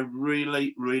made a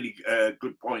really, really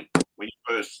good point when you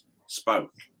first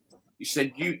spoke. You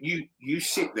said you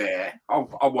sit there.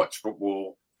 I watch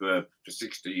football for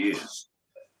 60 years,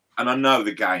 and I know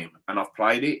the game, and I've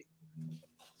played it.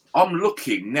 I'm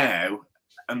looking now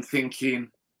and thinking,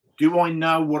 do I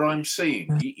know what I'm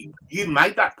seeing? You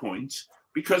made that point,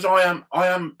 because I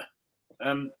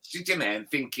am sitting there and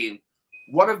thinking,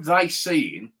 what have they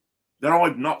seen that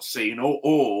I've not seen,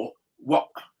 or what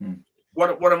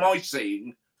am I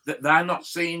seeing that they're not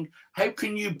seeing? How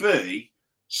can you be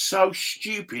so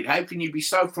stupid? How can you be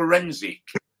so forensic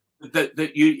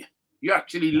that you're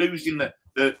actually losing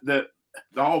the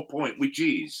whole point, which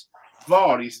is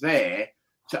VAR is there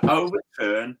to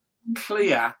overturn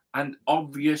clear and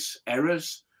obvious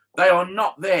errors. They are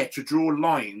not there to draw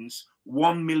lines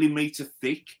 1 millimetre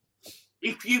thick.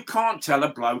 If you can't tell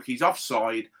a bloke he's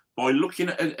offside by looking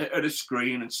at a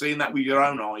screen and seeing that with your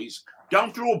own eyes,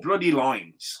 don't draw bloody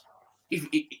lines.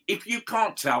 If you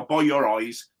can't tell by your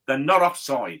eyes, they're not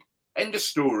offside. End of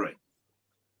story.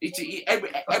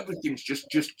 Everything's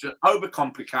just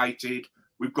overcomplicated.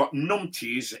 We've got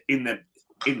numpties in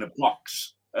the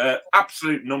box,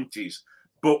 absolute numpties.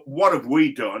 But what have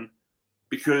we done?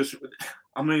 Because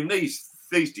I mean, these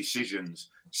decisions,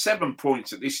 7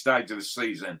 points at this stage of the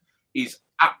season is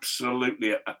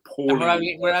absolutely appalling.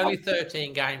 And we're only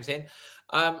 13 games in.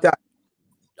 I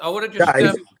want to just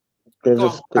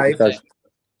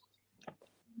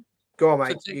go on,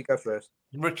 mate. You go first,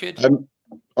 Richard.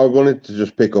 I wanted to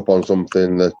just pick up on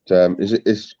something that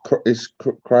is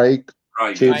Craig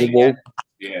choosing the wall?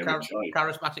 Yeah,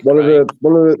 charismatic. One of the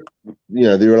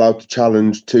they're allowed to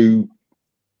challenge 2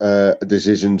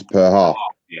 decisions per half.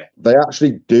 Yeah, they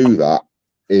actually do that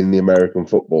in the American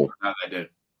football. No, they do.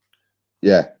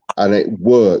 Yeah, and it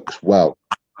works well.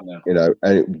 I know.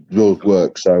 And it does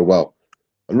work so well.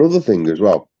 Another thing as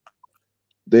well,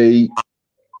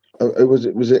 was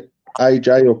it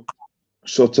AJ or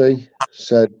Sutty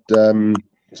said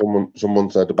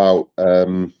someone said about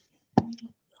I've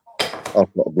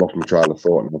lost my train of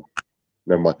thought now.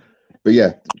 Never mind. But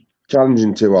yeah,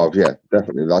 challenging 2 halves, yeah,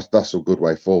 definitely. That's a good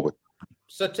way forward.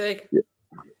 Sutty? Yeah.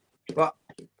 But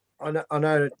I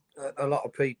know a lot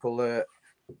of people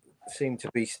seem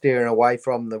to be steering away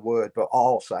from the word, but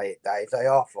I'll say it, Dave. They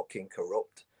are fucking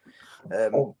corrupt. I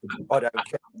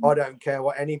don't care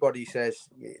what anybody says.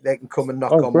 They can come and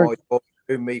knock on my door,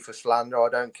 do me for slander. I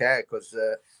don't care, because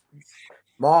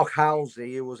Mark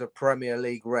Halsey, who was a Premier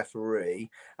League referee,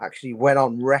 actually went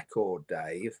on record,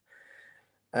 Dave,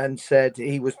 and said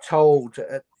he was told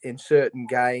in certain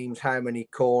games how many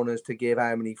corners to give,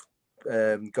 how many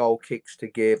goal kicks to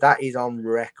give. That is on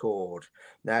record.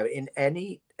 Now, in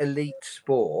any elite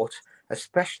sport,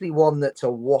 especially one that's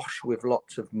awash with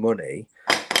lots of money,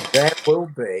 there will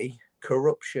be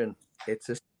corruption. It's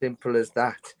as simple as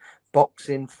that.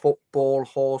 Boxing, football,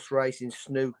 horse racing,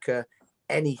 snooker,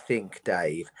 anything,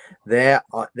 Dave. There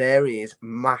is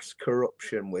mass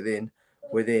corruption within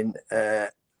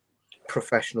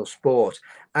professional sport,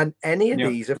 and any of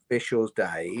these officials,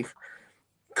 Dave,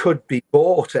 could be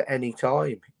bought at any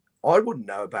time. I wouldn't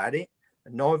know about it,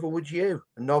 and neither would you,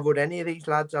 and neither would any of these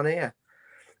lads on here.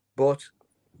 But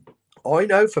I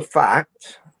know for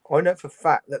fact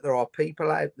that there are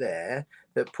people out there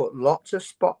that put lots of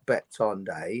spot bets on,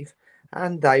 Dave,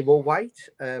 and they will wait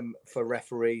for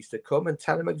referees to come and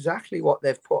tell them exactly what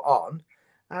they've put on,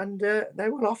 and they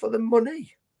will offer them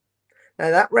money.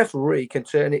 Now, that referee can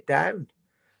turn it down,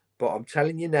 but I'm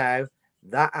telling you now,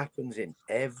 that happens in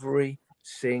every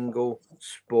single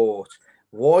sport.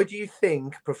 Why do you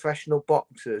think professional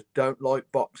boxers don't like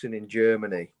boxing in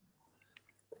Germany?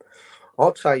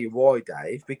 I'll tell you why,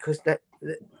 Dave, because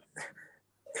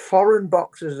foreign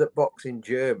boxers that box in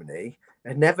Germany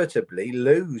inevitably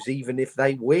lose even if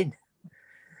they win.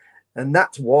 And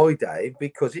that's why, Dave,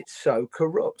 because it's so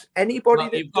corrupt.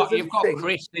 Anybody you've got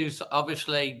Chris, who's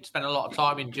obviously spent a lot of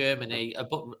time in Germany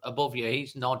above you.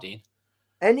 He's nodding.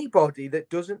 Anybody that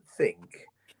doesn't think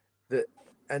that,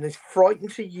 and is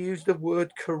frightened to use the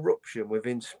word corruption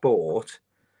within sport,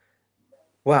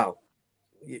 well,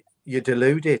 you're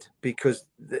deluded, because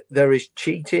there is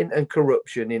cheating and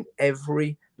corruption in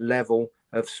every level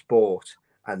of sport,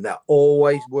 and there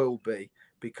always will be,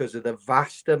 because of the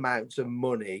vast amounts of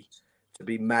money to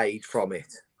be made from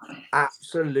it.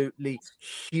 Absolutely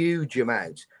huge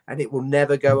amounts, and it will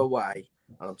never go away.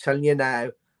 And I'm telling you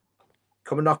now,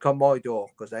 come and knock on my door,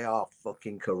 because they are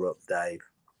fucking corrupt, Dave.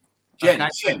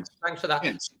 Gents, thanks for that.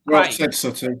 Right, said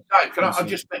Sutton. I'll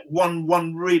just make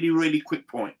one really, really quick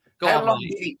point. How long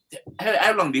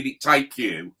did it take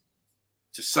you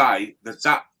to say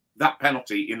that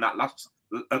penalty in that last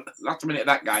minute of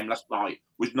that game last night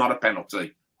was not a penalty?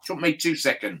 It took me 2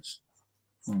 seconds.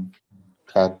 10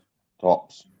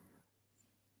 tops.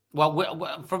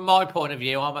 Well, from my point of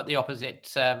view, I'm at the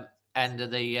opposite end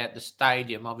of the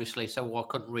stadium, obviously, so I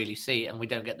couldn't really see it, and we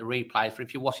don't get the replays. But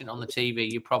if you're watching it on the TV,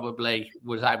 you probably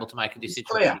was able to make a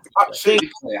decision. Absolutely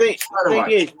clear.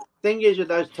 Thing is with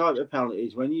those type of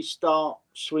penalties, when you start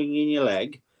swinging your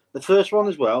leg, the first one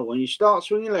as well, when you start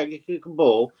swinging your leg, if you can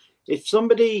ball, if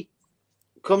somebody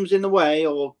comes in the way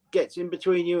or gets in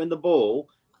between you and the ball,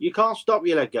 you can't stop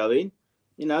your leg going.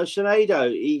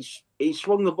 Semedo, he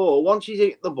swung the ball. Once he's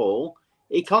hit the ball,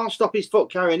 he can't stop his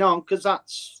foot carrying on, because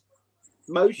that's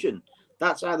motion.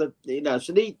 That's how so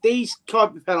these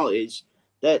type of penalties,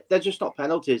 they're just not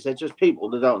penalties. They're just people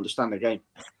that don't understand the game.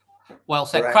 Well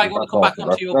said. Craig, I want to come back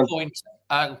onto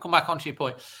your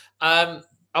point.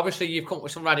 Obviously, you've come up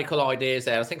with some radical ideas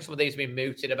there. I think some of these have been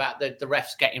mooted about the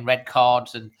refs getting red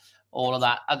cards and all of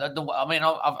that. I mean,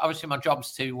 obviously, my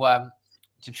job's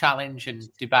to challenge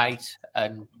and debate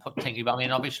and put things. But I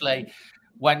mean, obviously,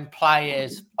 when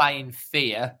players play in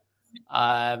fear,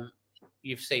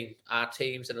 you've seen our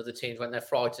teams and other teams when they're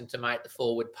frightened to make the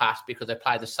forward pass because they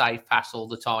play the safe pass all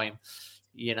the time.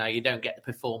 You don't get the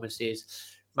performances.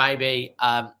 Maybe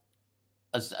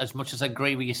as much as I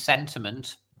agree with your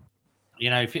sentiment,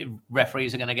 if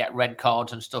referees are going to get red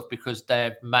cards and stuff because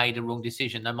they've made a wrong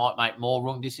decision, they might make more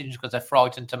wrong decisions because they're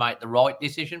frightened to make the right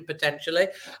decision potentially.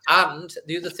 And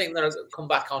the other thing that I'll come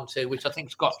back onto, which I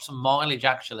think's got some mileage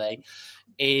actually,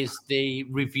 is the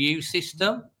review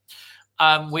system.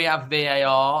 We have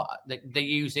VAR. They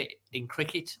use it in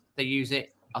cricket. They use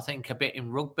it, I think, a bit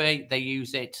in rugby. They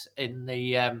use it in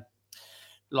the,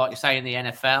 like you say, in the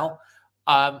NFL.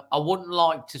 I wouldn't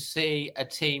like to see a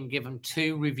team give them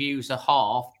 2 reviews a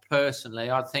half.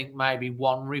 Personally, I think maybe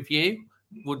 1 review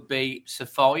would be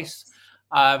suffice.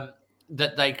 That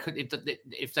they could,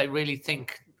 if they really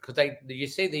think, because you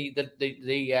see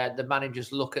the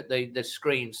managers look at the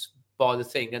screens by the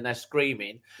thing and they're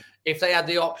screaming. If they had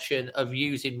the option of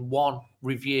using 1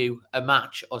 review a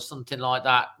match or something like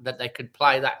that they could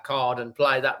play that card and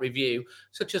play that review,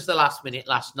 such as the last minute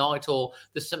last night or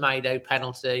the Semedo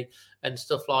penalty and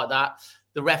stuff like that.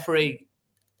 The referee,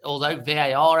 although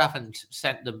VAR haven't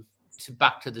sent them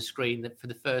back to the screen for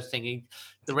the first thing,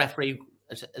 the referee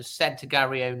has said to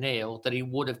Gary O'Neill that he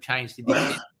would have changed the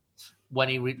decision when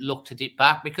he looked at it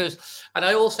back. And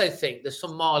I also think there's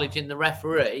some mileage in the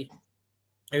referee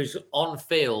who's on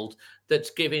field that's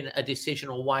giving a decision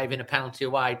or waving a penalty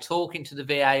away, talking to the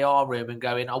VAR room and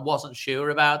going, I wasn't sure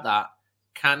about that.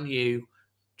 Can you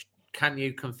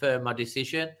confirm my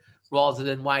decision? Rather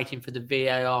than waiting for the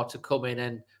VAR to come in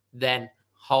and then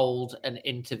hold and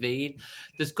intervene.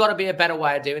 There's got to be a better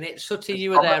way of doing it. Sutty,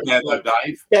 you were there.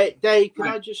 Dave, can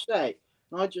I just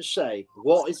say,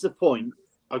 what is the point?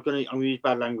 I'm going to use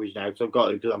bad language now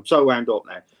because I'm so wound up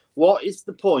now. What is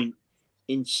the point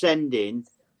in sending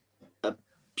a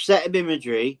set of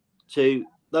imagery to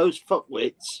those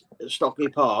fuckwits at Stockley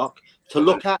Park to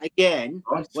look at again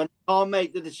when they can't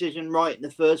make the decision right in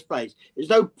the first place? There's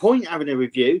no point having a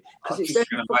review because it's their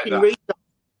fucking reason.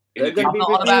 I'm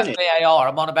not on about VAR.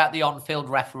 I'm on about the on-field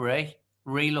referee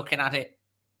re-looking at it.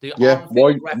 Why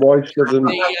shouldn't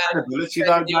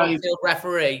the on-field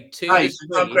referee? There's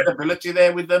no credibility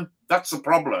there with them. That's the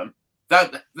problem.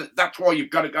 That's why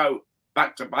you've got to go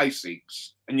back to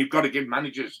basics and you've got to give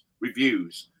managers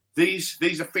reviews.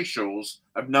 These officials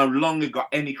have no longer got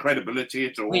any credibility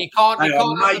at all. Well, you can't have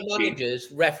the managers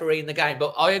refereeing the game.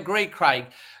 But I agree, Craig.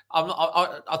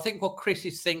 I think what Chris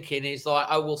is thinking is like,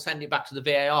 we'll send it back to the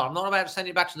VAR. I'm not about to send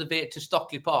it back to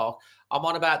Stockley Park. I'm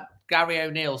on about Gary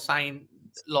O'Neill saying,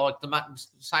 like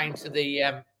saying to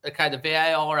the the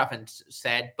VAR haven't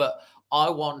said, but I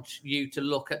want you to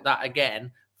look at that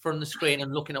again from the screen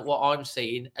and looking at what I'm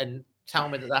seeing and tell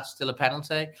me that that's still a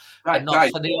penalty. So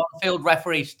the on-field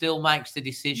referee still makes the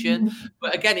decision.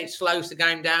 But again, it slows the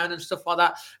game down and stuff like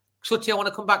that. Sutty, I want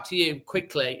to come back to you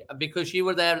quickly because you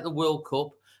were there at the World Cup.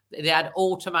 They had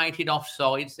automated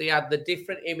offsides. They had the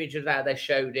different images how they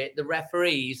showed it. The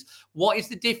referees, what is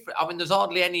the difference? I mean, there's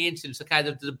hardly any incidents. Okay,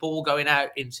 there's the ball going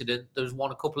out incident. There's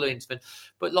a couple of incidents.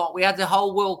 But like we had the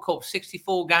whole World Cup,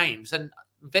 64 games, and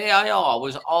VAR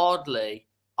was hardly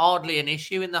an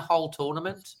issue in the whole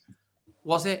tournament.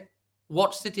 Was it?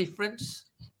 What's the difference?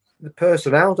 The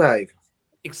personnel, Dave.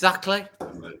 Exactly.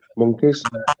 Monkeys.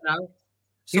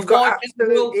 So why did the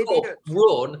World Cup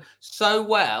run so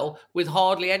well with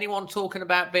hardly anyone talking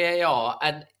about VAR?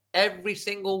 And every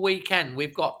single weekend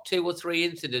we've got 2 or 3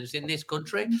 incidents in this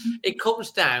country. It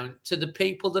comes down to the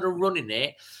people that are running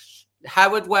it.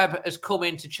 Howard Webb has come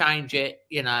in to change it.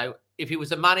 If he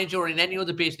was a manager or in any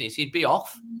other business, he'd be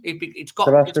off. It's got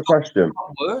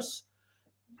worse.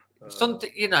 Something,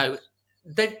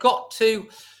 they've got to.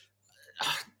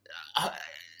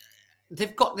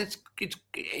 They've got this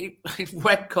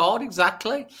red card,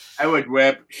 exactly. Howard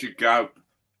Webb should go.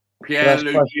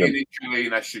 Pierluigi and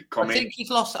Cicciolina should come in.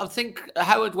 I think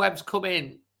Howard Webb's come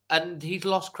in and he's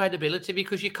lost credibility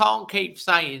because you can't keep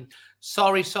saying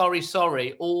sorry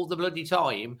all the bloody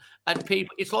time. And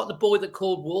people, it's like the boy that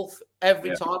called wolf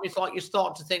every time. It's like you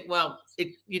start to think, well,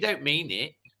 you don't mean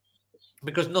it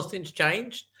because nothing's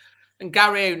changed. And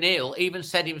Gary O'Neill even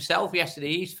said himself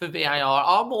yesterday, he's for VAR.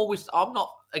 I'm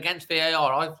not against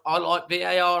VAR. I like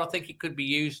VAR. I think it could be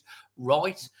used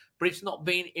right, but it's not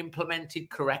being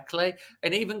implemented correctly.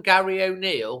 And even Gary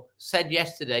O'Neill said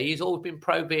yesterday he's always been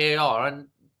pro VAR, and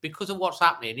because of what's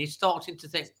happening, he's starting to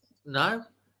think no.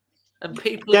 And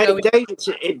people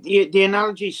the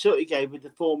analogy Sutty gave with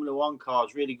the Formula One car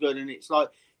is really good, and it's like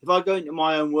if I go into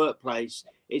my own workplace,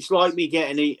 it's like me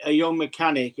getting a young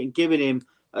mechanic and giving him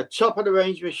a top of the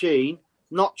range machine,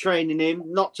 not training him,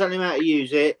 not telling him how to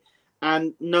use it,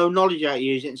 and no knowledge how to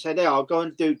use it, and say, I'll go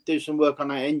and do some work on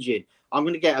that engine. I'm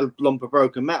going to get a lump of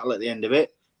broken metal at the end of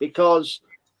it because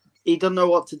he doesn't know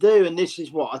what to do. And this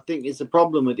is what I think is the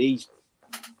problem with these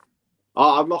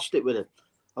I've lost it with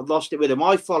him.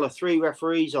 I follow 3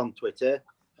 referees on Twitter.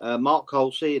 Mark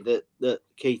Colsey that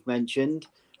Keith mentioned.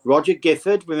 Roger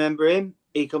Gifford, remember him?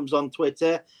 He comes on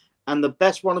Twitter. And the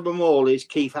best one of them all is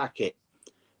Keith Hackett.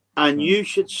 And you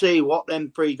should see what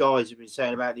them 3 guys have been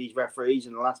saying about these referees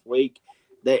in the last week.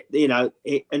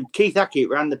 And Keith Hackett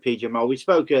ran the PGMO. We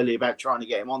spoke earlier about trying to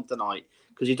get him on tonight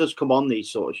because he does come on these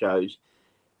sort of shows.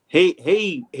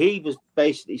 He was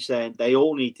basically saying they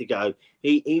all need to go.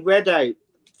 He read out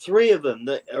 3 of them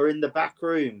that are in the back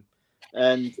room,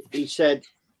 and he said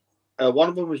one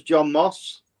of them was John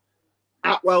Moss.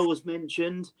 Atwell was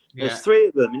mentioned. Yeah. There's 3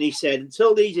 of them, and he said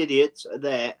until these idiots are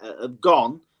there have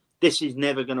gone, this is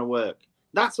never going to work.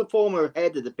 That's the former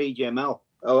head of the PGML.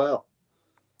 OL.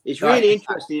 It's really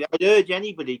interesting. I'd urge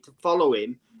anybody to follow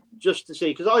him just to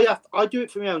see, because I do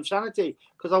it for my own sanity,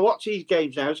 because I watch these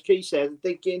games now, as Keith said, and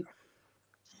thinking,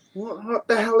 what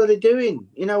the hell are they doing?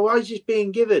 Why is this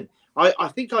being given? I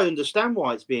think I understand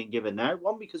why it's being given now.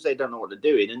 1, because they don't know what they're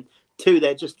doing, and 2,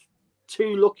 they're just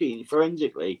too lucky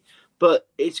forensically. But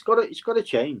it's got to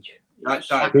change. Last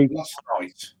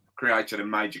night created a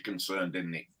major concern,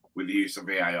 didn't it, with the use of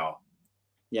VAR?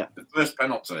 Yeah. The first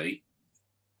penalty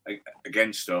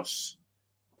against us,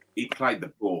 he played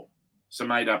the ball.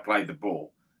 Semedo played the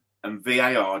ball, and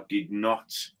VAR did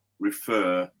not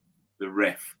refer the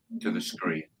ref to the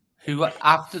screen. Who,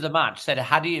 after the match, said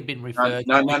had he been referred?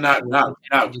 No.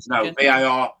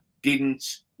 VAR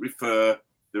didn't refer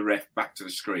the ref back to the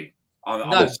screen. But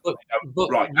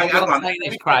right. What I'm saying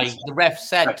is, Craig, the ref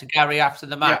said to Gary after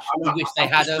the match, which they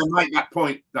had to make that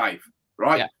point, Dave.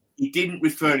 Right? Yeah. He didn't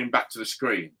refer him back to the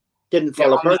screen. Didn't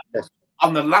follow process.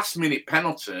 On the last-minute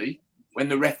penalty, when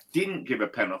the ref didn't give a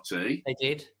penalty, they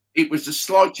did. It was the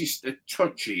slightest of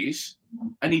touches,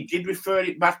 and he did refer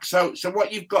it back. So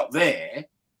what you've got there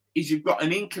is you've got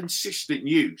an inconsistent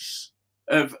use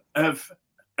of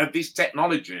this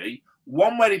technology.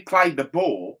 One where he played the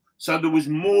ball, so there was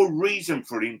more reason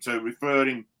for him to refer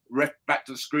him ref back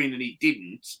to the screen, and he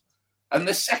didn't. And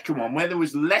the second one where there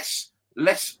was less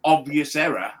obvious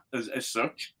error as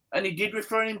such, and he did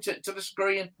refer him to the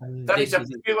screen. That is a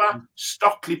pure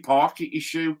Stockley Park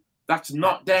issue. That's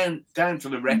not down to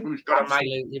the ref who's got to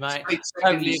make. Mate.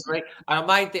 Totally agree.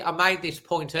 And I made this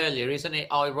point earlier. Isn't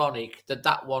it ironic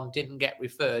that one didn't get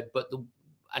referred,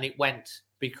 and it went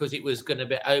because it was going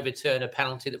to overturn a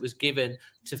penalty that was given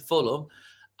to Fulham,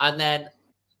 and then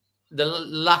the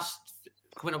last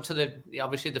coming up to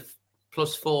the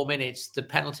plus 4 minutes, the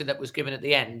penalty that was given at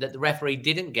the end that the referee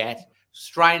didn't get.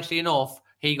 Strangely enough,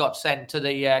 he got sent to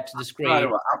the screen.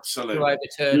 Oh, absolutely.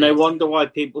 And they wonder why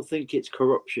people think it's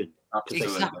corruption.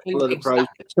 Exactly.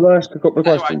 Can I ask a couple of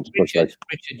questions? Richard,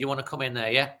 you want to come in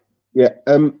there, yeah? Yeah.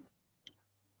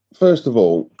 First of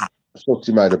all,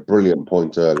 Sutty made a brilliant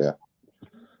point earlier.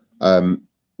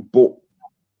 But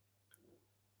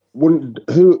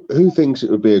who thinks it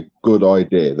would be a good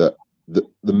idea that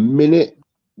the minute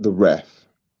the ref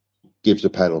gives a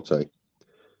penalty,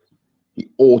 he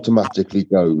automatically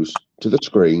goes to the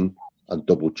screen and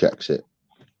double checks it?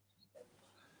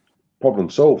 Problem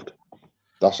solved.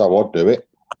 That's how I'd do it.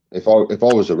 If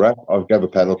I was a ref, I'd give a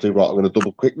penalty. Right, I'm going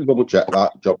to quickly double check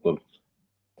that. Job done.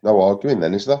 No arguing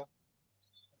then, is there?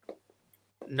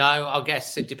 No, I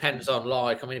guess it depends on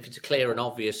if it's a clear and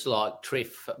obvious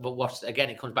Triff, but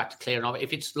it comes back to clear and obvious.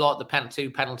 If it's like the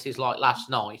 2 penalties like last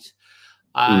night,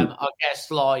 I guess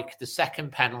the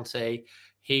second penalty,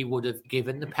 he would have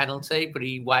given the penalty, but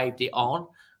he waved it on.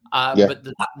 But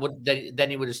then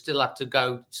he would have still had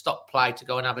to stop play to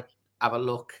go and have a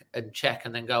look and check,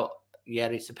 and then go, yeah,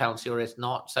 it's a penalty or it's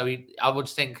not. So I would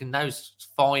think in those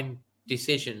fine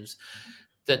decisions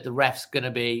that the ref's going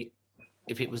to be,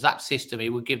 if it was that system, he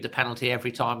would give the penalty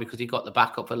every time because he got the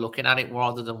backup for looking at it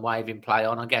rather than waving play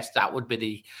on. I guess that would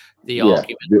be the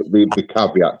argument. The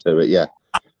caveat to it, yeah.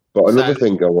 But another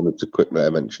thing I wanted to quickly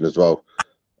mention as well,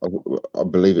 I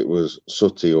believe it was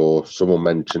Sutty or someone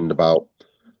mentioned about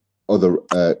other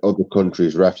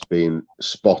countries' refs being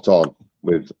spot on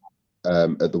with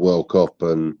at the World Cup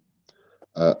and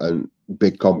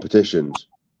big competitions.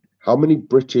 How many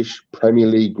British Premier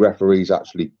League referees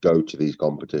actually go to these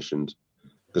competitions?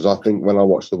 Because I think when I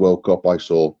watched the World Cup, I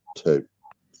saw 2.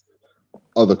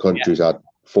 Other countries had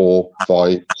 4,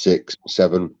 5, 6,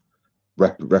 7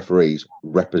 referees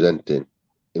representing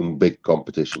in big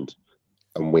competitions,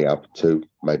 and we have 2,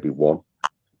 maybe 1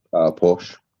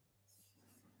 push.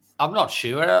 I'm not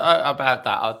sure about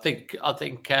that. I think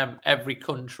every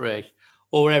country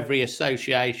or every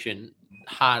association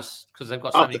has, because they've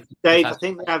got so many. Dave, I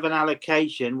think they have an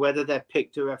allocation. Whether they're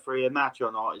picked to referee a match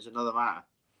or not is another matter.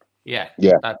 Yeah.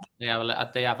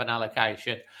 They have an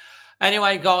allocation.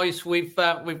 Anyway, guys, we've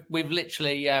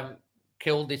literally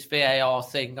killed this VAR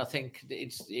thing. I think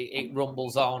it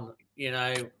rumbles on.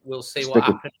 We'll see what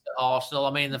happens at Arsenal.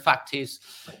 I mean, the fact is,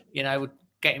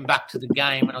 getting back to the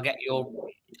game, and I'll get all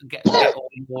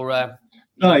your.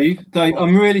 Dave,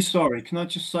 I'm really sorry. Can I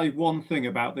just say one thing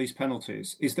about these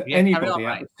penalties? Is that anybody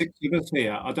out of the 6 of us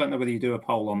here, I don't know whether you do a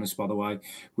poll on this, by the way,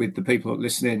 with the people that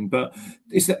listen in, but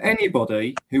is there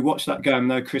anybody who watched that game,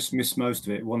 no, Chris missed most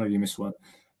of it, one of you missed one,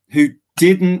 who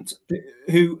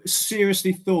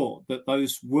seriously thought that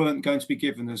those weren't going to be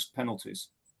given as penalties,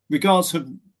 regardless of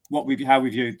how we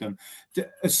viewed them?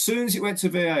 As soon as it went to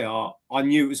VAR, I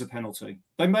knew it was a penalty.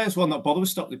 They may as well not bother with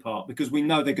Stockley Park because we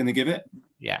know they're going to give it.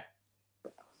 Yeah.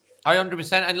 I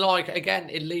 100%, and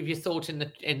again, leave your thought in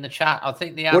the chat. I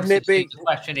think the answer to the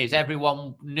question is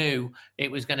everyone knew it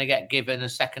was going to get given a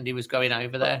second he was going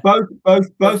over there.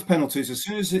 Both penalties. As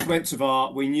soon as it went to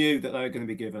VAR, we knew that they were going to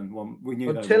be given. We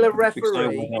knew until a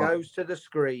referee goes to the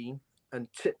screen,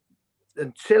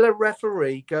 until a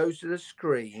referee goes to the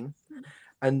screen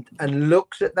and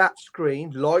looks at that screen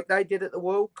like they did at the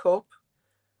World Cup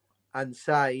and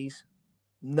says,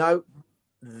 "No,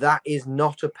 that is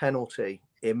not a penalty."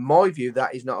 In my view,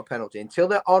 that is not a penalty. Until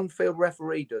the on-field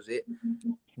referee does it,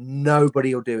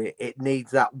 nobody will do it. It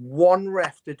needs that one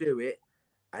ref to do it,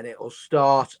 and it will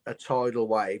start a tidal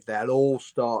wave. They'll all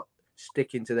start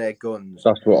sticking to their guns.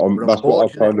 That's what I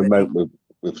kind of meant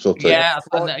with Sutton. Yeah,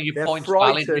 your point's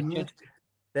valid.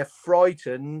 They're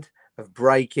frightened of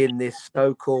breaking this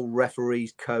so-called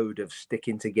referee's code of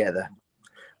sticking together.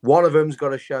 One of them's got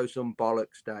to show some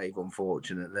bollocks, Dave,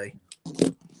 unfortunately.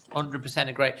 100%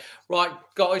 agree. Right,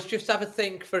 guys, just have a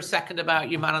think for a second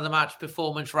about your man of the match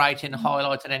performance rating,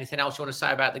 highlight, and anything else you want to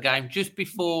say about the game. Just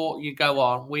before you go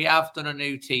on, we have done a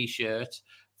new T-shirt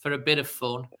for a bit of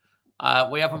fun.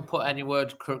 We haven't put any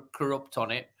word corrupt on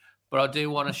it, but I do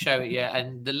want to show it you.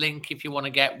 And the link, if you want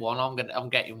to get one, I'm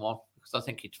getting one because I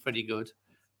think it's pretty good.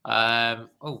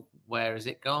 Where has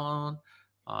it gone?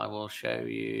 I will show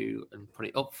you and put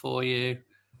it up for you.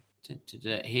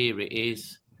 Here it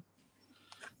is.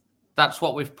 That's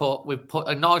what we've put. We've put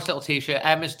a nice little T-shirt.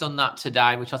 Emma's done that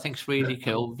today, which I think is really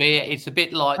cool. It's a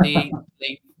bit like the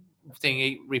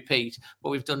thingy repeat, but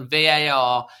we've done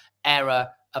VAR, error,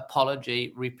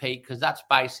 apology, repeat, because that's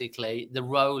basically the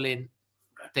rolling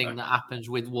thing that happens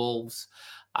with Wolves.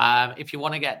 If you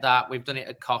want to get that, we've done it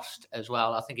at cost as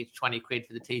well. I think it's 20 quid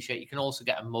for the T-shirt. You can also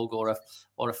get a mug or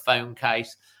a phone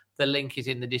case. The link is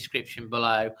in the description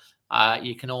below.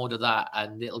 You can order that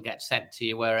and it'll get sent to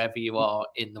you wherever you are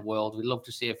in the world. We'd love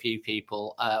to see a few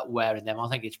people wearing them. I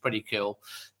think it's pretty cool.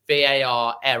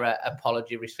 VAR, error,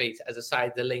 apology, receipt. As I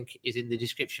say, the link is in the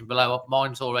description below.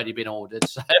 Mine's already been ordered,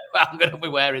 so I'm going to be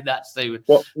wearing that soon.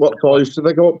 What size do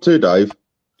they go up to, Dave?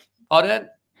 Pardon?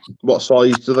 What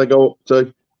size do they go up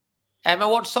to? Emma,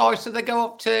 what size do they go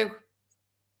up to?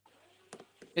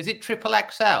 Is it triple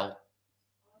XL?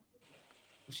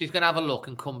 She's going to have a look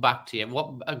and come back to you.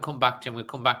 We'll come back to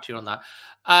you on that.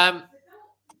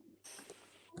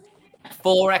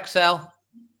 4XL.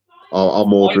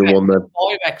 I'm ordering one then.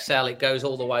 5XL, it goes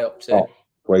all the way up to. Oh,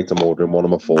 wait, I'm ordering one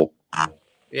of my 4.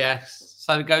 Yes,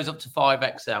 so it goes up to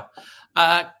 5XL.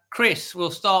 Chris, we'll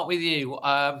start with you.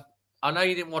 I know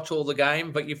you didn't watch all the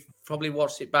game, but you've probably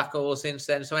watched it back all since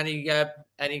then. So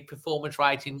any performance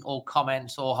rating or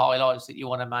comments or highlights that you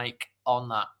want to make on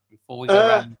that before we go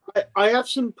around? I have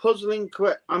some puzzling.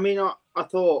 I mean, I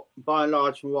thought by and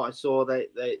large from what I saw, they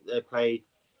played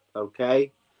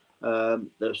okay.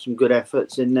 There's some good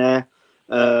efforts in there.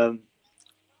 I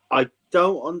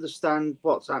don't understand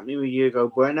what's happening with Hugo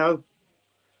Bueno.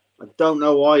 I don't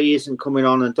know why he isn't coming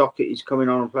on and Doherty's coming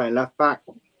on and playing left back.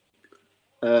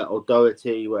 Or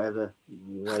Doherty, whatever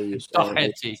way you say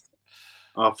Doherty.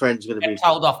 Our friend's going to be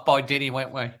told off by Dinny,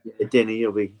 won't we? Yeah, Dinny,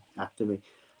 he'll be after me.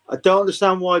 I don't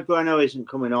understand why Bueno isn't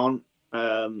coming on.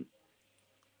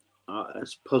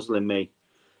 It's puzzling me.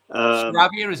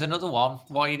 Sarabia is another one.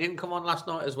 Why he didn't come on last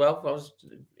night as well? That was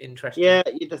interesting. Yeah,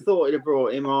 you'd have thought he'd have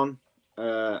brought him on.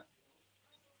 I've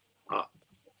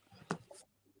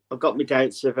got my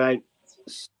doubts about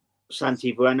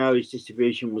Santi Bueno. His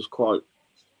distribution was quite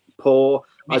poor.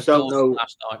 I don't know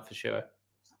last night for sure.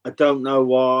 I don't know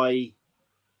why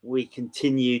we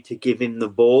continue to give him the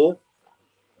ball.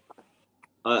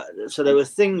 So there were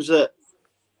things that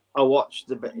I watched.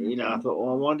 I thought,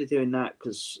 well, why are they doing that?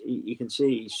 Because you can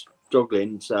see he's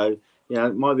struggling. So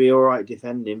it might be all right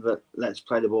defending, but let's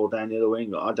play the ball down the other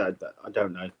wing. I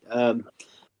don't know.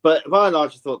 But by and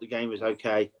large, I thought the game was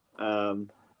okay.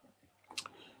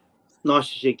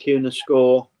 Nice to see Kuna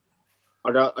score.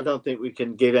 I don't think we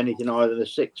can give anything higher than a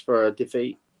 6 for a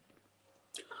defeat.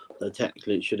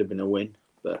 technically it should have been a win.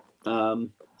 But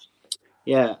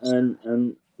yeah,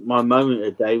 and my moment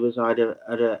of the day was I had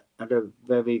a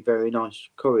very, very nice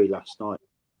curry last night.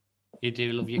 You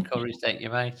do love your curries, don't you,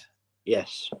 mate?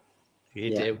 Yes.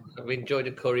 You do. We enjoyed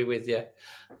a curry with you.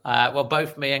 Well,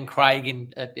 both me and Craig we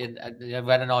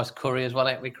had a nice curry as well,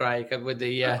 ain't we, Craig? And with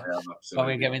the when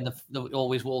we gave in the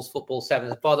Always Wolves football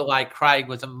sevens. By the way, Craig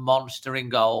was a monster in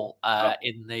goal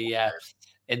in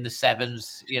the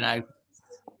sevens. You know,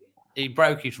 he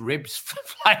broke his ribs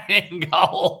playing in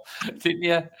goal, didn't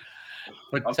you?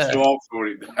 But, I'm too old for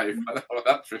it, Dave.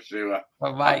 That's for sure.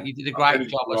 Well, mate, you did a great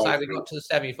job. I say we got to the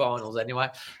semi-finals anyway.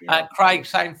 Yeah. Craig,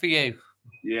 same for you.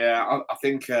 Yeah, I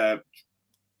think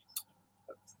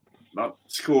my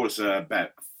score's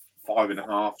about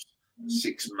 5.5,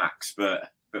 6 max, but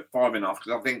 5.5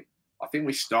 because I think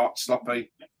we start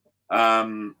sloppy.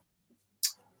 Wang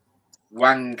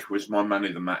was my man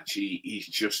of the match. He's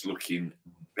just looking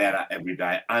better every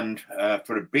day, and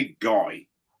for a big guy,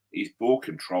 his ball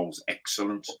control's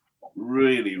excellent.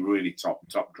 Really, really top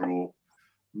draw.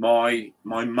 My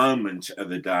moment of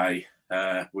the day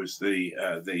was the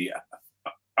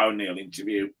O'Neill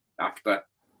interview after.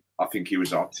 I think he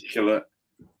was articulate.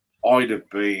 I'd have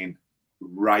been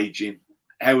raging.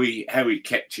 How he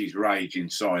kept his rage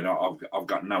inside, I've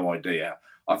got no idea.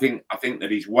 I think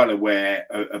that he's well aware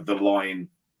of the line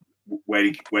where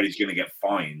he's going to get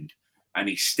fined, and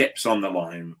he steps on the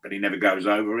line, but he never goes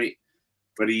over it.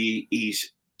 But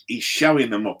he's showing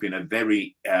them up in a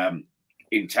very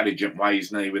intelligent way,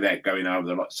 isn't he, without going over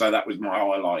the line. So that was my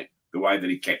highlight, the way that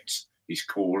he kept his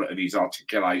cool and his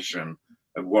articulation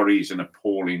of what is an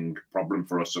appalling problem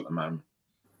for us at the moment.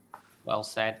 Well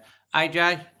said.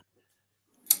 AJ?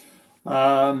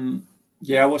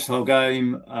 Yeah, I watched the whole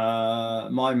game.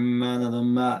 My man of the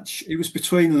match, it was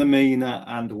between Lamina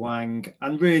and Wang,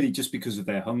 and really just because of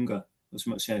their hunger as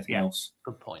much as anything else.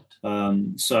 Good point.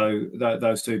 So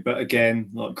those two. But again,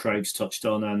 like Craig's touched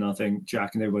on, and I think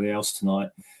Jack and everybody else tonight,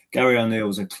 Gary O'Neill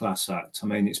was a class act. I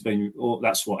mean,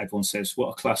 that's what everyone says. What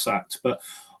a class act. But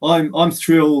I'm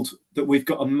thrilled that we've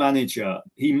got a manager.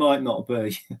 He might not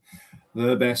be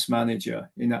the best manager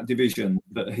in that division,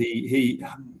 but he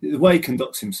the way he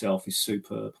conducts himself is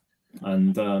superb,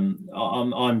 and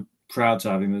I'm proud to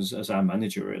have him as our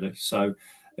manager, really. So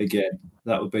again,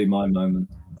 that would be my moment.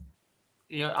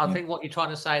 I think what you're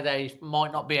trying to say there is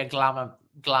might not be a glamour,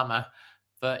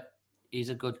 but he's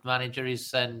a good manager.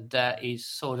 He's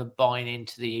sort of buying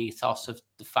into the ethos of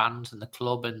the fans and the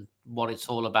club and what it's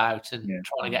all about, and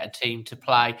trying to get a team to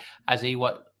play as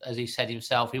he said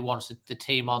himself. He wants the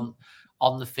team on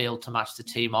the field to match the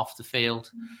team off the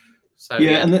field. So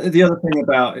and the other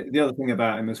thing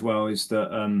about him as well is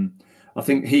that I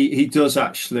think he does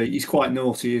actually. He's quite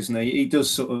naughty, isn't he? He does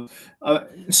sort of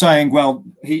saying, well,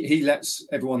 he lets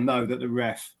everyone know that the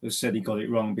ref has said he got it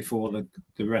wrong before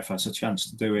the ref has a chance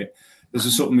to do it. There's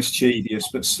a sort of mischievous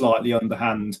but slightly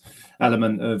underhand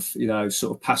element of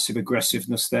sort of passive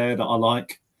aggressiveness there that I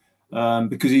like,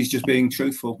 because he's just being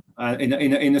truthful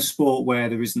in a sport where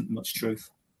there isn't much truth.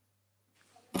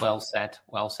 Well said.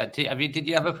 Well said. Did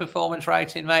you have a performance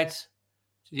rating, mate?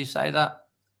 Did you say that?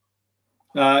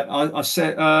 I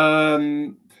said I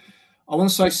want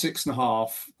to say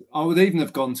 6.5. I would even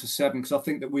have gone to 7 because I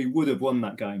think that we would have won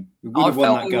that game. We would have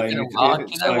won that game.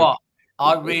 You know what?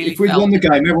 If we'd won the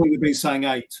game, everyone would have been saying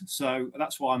 8. So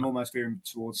that's why I'm almost veering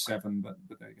towards 7. But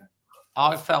there you go.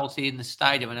 I felt in the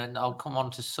stadium, and I'll come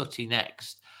on to Sutty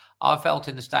next. I felt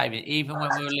in the stadium, even when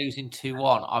we were losing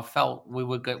 2-1, I felt we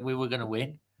were going to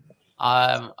win.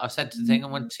 I said to the thing,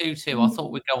 and when 2-2, I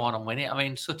thought we'd go on and win it. I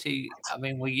mean, Sutty,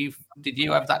 did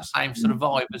you have that same sort of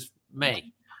vibe as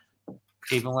me,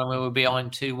 even when we were behind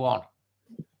 2-1?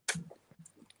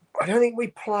 I don't think we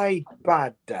played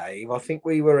bad, Dave. I think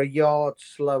we were a yard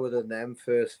slower than them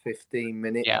first 15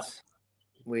 minutes.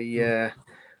 Yeah.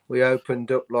 We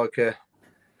opened up like a.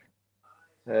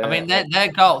 I mean,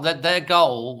 their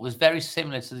goal was very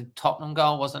similar to the Tottenham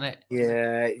goal, wasn't it?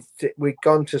 Yeah, we'd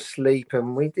gone to sleep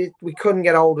and we couldn't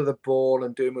get hold of the ball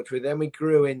and do much with it. Then we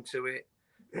grew into it.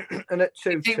 And at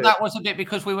 2-2, I think that was a bit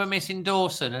because we were missing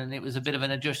Dawson, and it was a bit of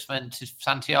an adjustment to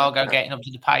Santiago getting up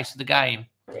to the pace of the game.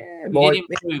 Yeah, it did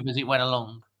improve as it went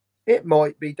along. It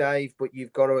might be, Dave, but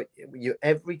you've got to.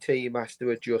 Every team has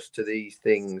to adjust to these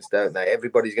things, don't they?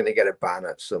 Everybody's going to get a ban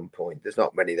at some point. There's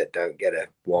not many that don't get a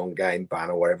 1-game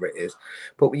ban or whatever it is.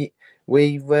 But we've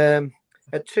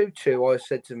at 2-2. I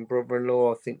said to my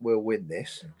brother-in-law, I think we'll win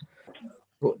this.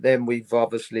 But then we've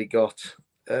obviously got,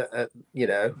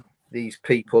 these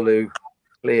people who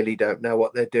clearly don't know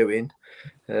what they're doing,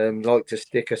 like to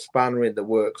stick a spanner in the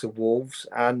works of Wolves,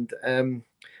 and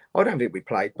I don't think we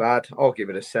played bad. I'll give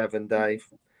it a 7, Dave.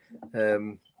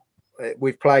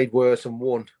 We've played worse and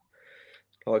won,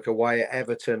 like away at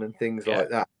Everton and things like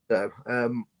that. So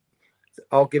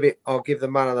I'll give the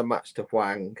man of the match to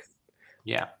Wang.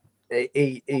 Yeah,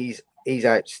 he's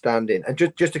outstanding. And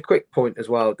just a quick point as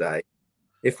well, Dave.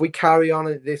 If we carry on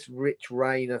in this rich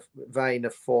vein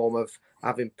of form of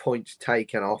having points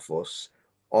taken off us,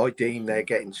 I deem they're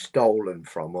getting stolen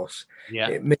from us. Yeah.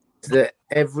 It means that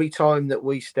every time that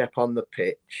we step on the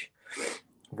pitch,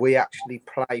 we actually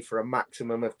play for a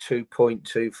maximum of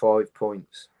 2.25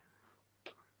 points.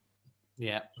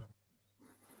 Yeah.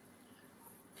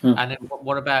 And then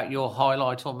what about your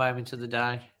highlight or moment of the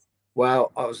day?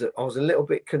 Well, I was a little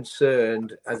bit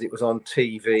concerned as it was on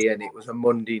TV and it was a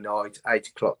Monday night, 8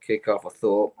 o'clock kickoff. I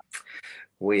thought,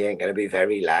 we ain't going to be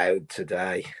very loud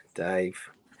today, Dave.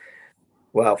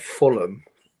 Well, Fulham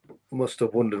must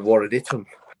have wondered what had hit them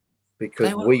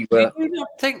because we were. Did you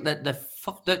not think that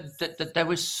that they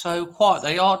were so quiet?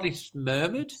 They hardly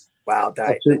murmured. Well,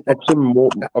 Dave,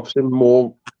 I've seen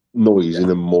more noise in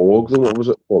the morgue than what was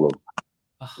at Fulham.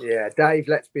 Yeah, Dave,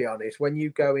 let's be honest. When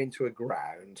you go into a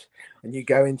ground and you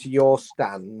go into your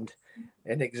stand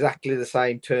in exactly the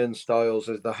same turnstiles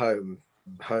as the home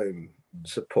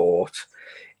support,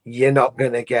 you're not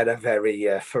going to get a very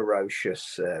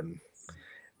ferocious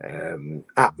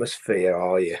atmosphere,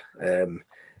 are you?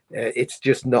 It's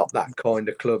just not that kind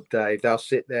of club, Dave. They'll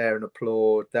sit there and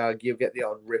applaud. You'll get the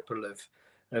odd ripple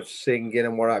of singing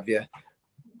and what have you.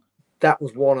 That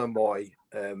was one of my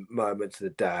moments of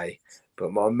the day.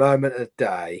 But my moment of the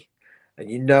day, and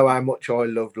you know how much I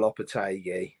love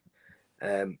Lopetegui,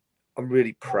 I'm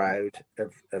really proud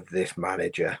of this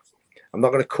manager. I'm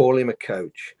not going to call him a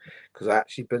coach because I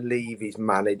actually believe he's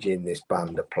managing this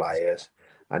band of players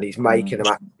and he's making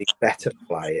them actually better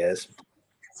players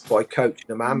by coaching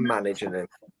them and managing them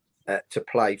to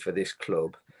play for this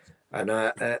club. And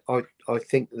I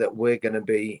think that we're going to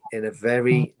be in a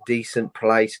very decent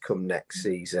place come next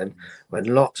season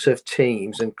when lots of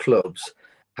teams and clubs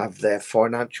have their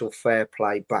financial fair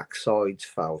play backsides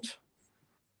felt.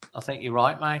 I think you're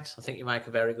right, mate. I think you make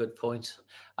a very good point.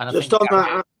 And just on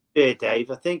that atmosphere, Dave,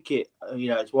 I think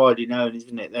it's widely known,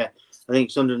 isn't it? There, I think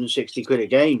it's 160 quid a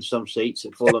game, some seats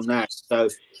at Fulham now. So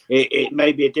it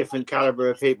may be a different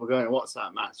calibre of people going, what's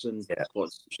that match? And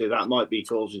that might be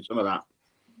causing some of that.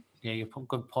 Yeah, you put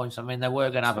good points. I mean, they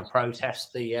were going to have a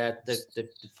protest, the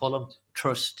Fulham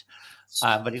Trust,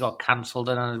 but it got cancelled.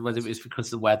 I don't know whether it was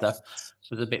because the weather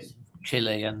was a bit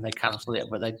chilly and they cancelled it,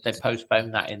 but they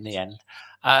postponed that in the end.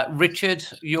 Richard,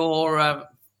 your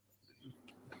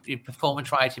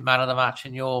performance rated man of the match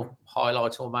and your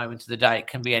highlight or moment of the day, it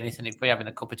can be anything. It could be having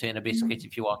a cup of tea and a biscuit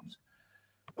if you want.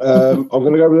 I'm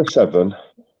going to go with a 7,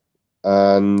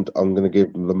 and I'm going to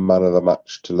give the man of the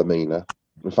match to Lamina.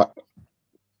 In fact,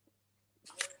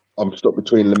 I'm stuck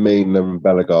between Lamina and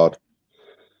Bellegarde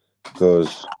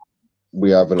because we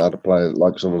haven't had a player,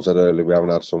 like someone said earlier, we haven't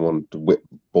had someone to whip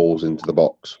balls into the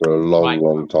box for a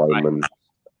long time,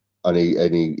 and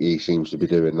he seems to be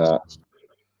doing that.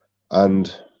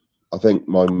 And I think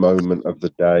my moment of the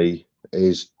day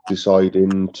is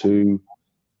deciding to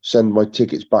send my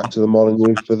tickets back to the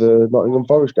Molineux for the Nottingham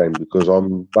Forest game because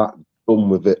I'm that done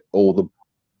with it, all the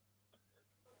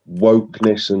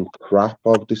wokeness and crap.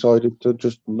 I've decided to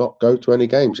just not go to any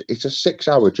games. It's a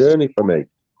 6-hour journey for me,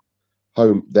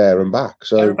 home there and back.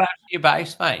 So whereabouts are you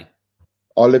based, mate?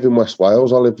 I live in West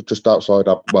Wales. I live just outside.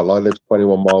 I live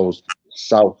 21 miles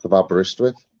south of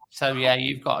Aberystwyth. So yeah,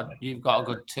 you've got a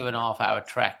good 2.5 hour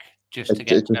trek just to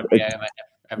get to every home.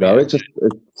 No, it's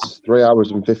 3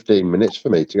 hours and 15 minutes for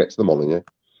me to get to the Molineux.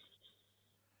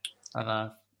 I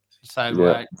know. So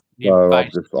yeah. you're I'm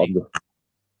just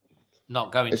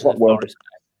not going it's to not the Forest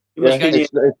game. Are you going to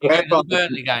the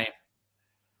Burnley game?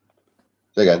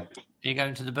 Again. Are you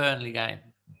going to the Burnley game?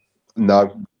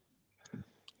 No.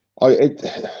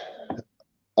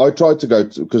 I tried to go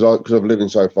to because I'm living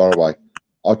so far away.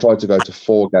 I tried to go to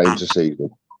 4 games a season.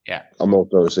 Yeah. I'm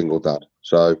also a single dad,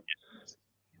 so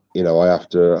I have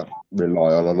to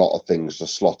rely on a lot of things to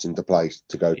slot into place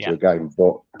to go to a game.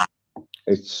 But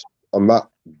I'm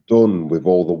not done with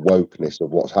all the wokeness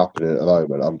of what's happening at the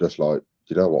moment. I'm just like,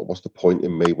 you know what? What's the point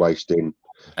in me wasting?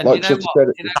 And do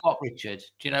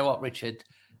you know what, Richard?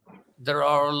 There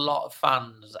are a lot of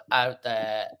fans out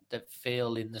there that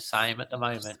feel in the same at the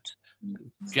moment.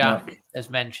 Jack has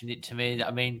mentioned it to me.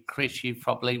 I mean, Chris,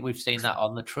 we've seen that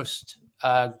on the Trust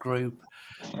group.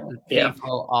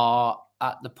 People are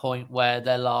at the point where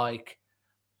they're like,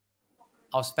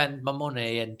 I'll spend my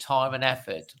money and time and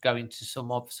effort going to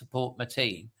support my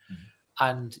team.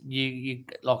 And you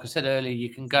like I said earlier, you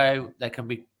can go, there can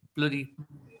be bloody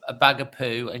a bag of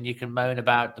poo and you can moan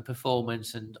about the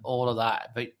performance and all of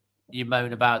that, but you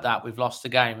moan about that, we've lost the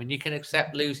game, and you can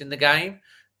accept losing the game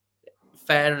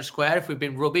fair and square if we've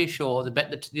been rubbish or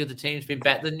the other team's been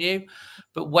better than you.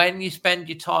 But when you spend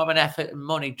your time and effort and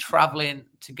money travelling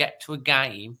to get to a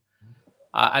game,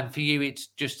 and for you it's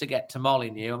just to get to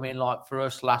Molineux. I mean, like for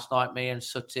us last night, me and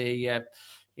Sutty,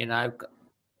 you know,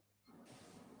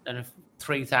 and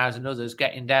 3,000 others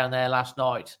getting down there last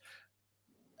night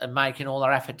and making all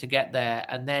our effort to get there,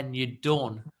 and then you're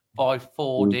done by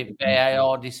 4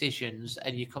 VAR decisions,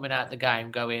 and you're coming out the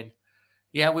game going,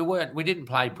 yeah, we didn't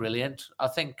play brilliant. I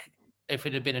think if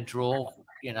it had been a draw,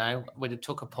 you know, we'd have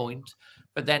took a point.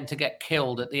 But then to get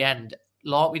killed at the end,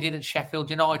 like we did at Sheffield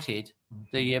United,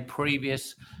 the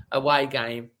previous away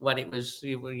game, when it was,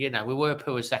 you know, we were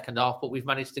poor second half, but we've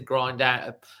managed to grind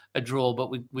out a draw, but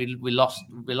we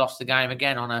lost the game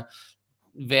again on a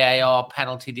VAR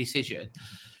penalty decision.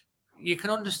 You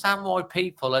can understand why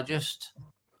people are just,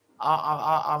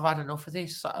 I've had enough of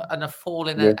this, and I've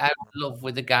fallen out of love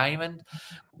with the game, and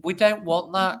we don't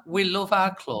want that. We love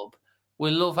our club.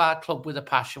 We love our club with a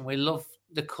passion. We love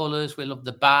the colours. We love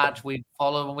the badge we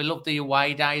follow, and we love the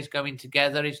away days going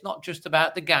together. It's not just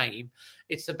about the game.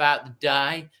 It's about the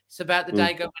day. It's about the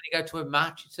day when you go to a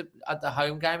match. It's at the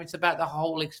home game. It's about the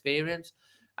whole experience.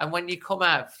 And when you come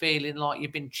out feeling like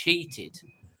you've been cheated,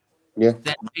 if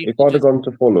I'd have gone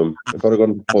to Fulham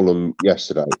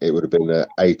yesterday, it would have been an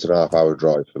 8.5 hour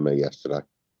drive for me yesterday.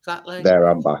 Exactly. There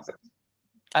and back.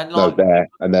 And there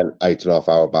and then 8.5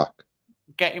 hour back.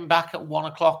 Getting back at 1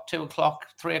 o'clock, 2 o'clock,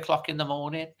 3 o'clock in the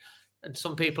morning. And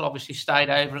some people obviously stayed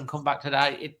over and come back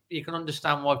today. You can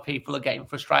understand why people are getting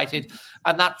frustrated.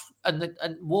 And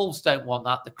Wolves don't want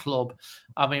that, the club.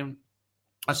 I mean,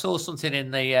 I saw something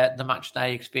in the match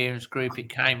day experience group. It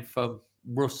came from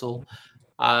Russell.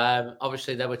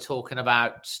 Obviously, they were talking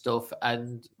about stuff,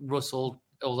 and Russell,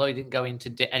 although he didn't go into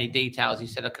any details, he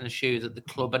said, I can assure you that the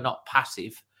club are not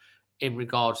passive in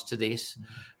regards to this.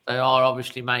 They are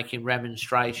obviously making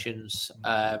remonstrations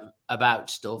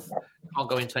about stuff. Can't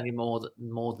go into any more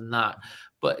than that.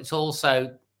 But it's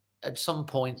also, at some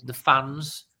point, the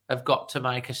fans have got to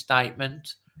make a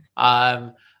statement.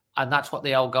 And that's what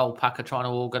the old Gold Pack are trying to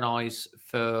organise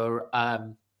for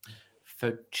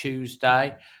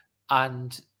Tuesday.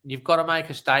 And you've got to make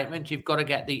a statement. You've got to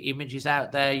get the images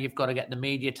out there. You've got to get the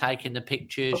media taking the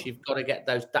pictures. You've got to get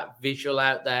that visual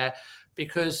out there,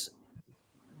 because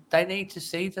they need to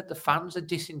see that the fans are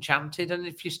disenchanted. And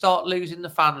if you start losing the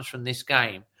fans from this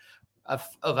game of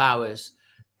ours,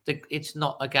 it's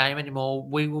not a game anymore.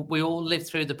 We all lived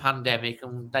through the pandemic,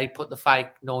 and they put the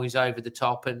fake noise over the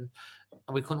top, and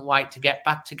we couldn't wait to get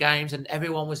back to games, and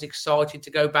everyone was excited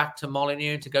to go back to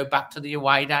Molineux and to go back to the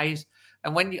away days.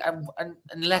 And when and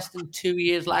less than 2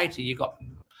 years later, you got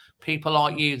people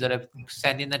like you that are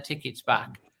sending their tickets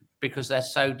back because they're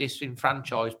so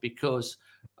disenfranchised because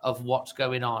of what's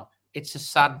going on. It's a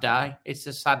sad day. It's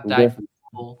a sad day for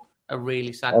football. A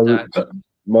really sad day.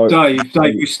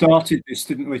 Dave, we started this,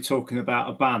 didn't we, talking about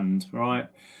a band, right?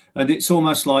 And it's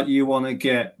almost like you want to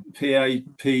get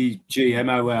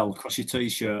PAPGMOL across your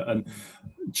T-shirt. And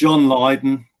Johnny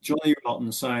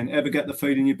Rotten saying, ever get the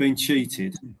feeling you've been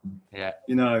cheated? Yeah.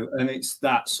 You know, and it's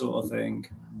that sort of thing.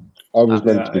 I was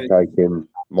meant to be taking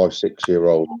my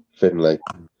 6-year-old Finley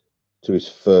to his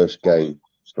first game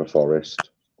for Forest.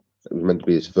 It was meant to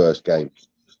be his first game.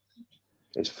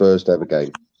 His first ever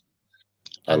game.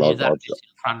 And you're that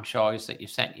disenfranchised that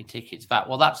you've sent your tickets back.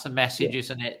 Well, that's the message,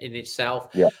 isn't it, in itself?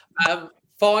 Yeah.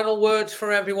 Final words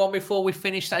for everyone before we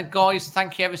finish that. Guys,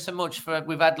 thank you ever so much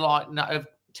we've had like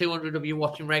 200 of you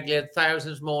watching regularly.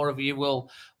 Thousands more of you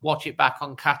will watch it back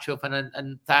on catch up,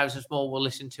 and thousands more will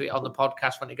listen to it on the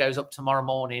podcast when it goes up tomorrow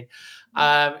morning.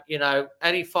 You know,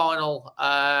 any final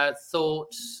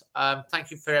thoughts?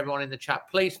 Thank you for everyone in the chat.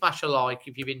 Please smash a like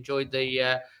if you've enjoyed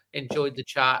the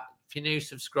chat. If you're new,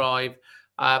 subscribe.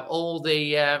 All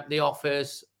the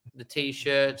offers, the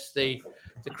T-shirts, the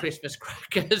Christmas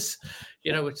crackers,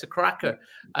 you know, it's a cracker.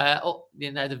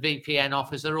 You know, the VPN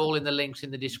offers are all in the links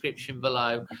in the description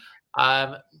below.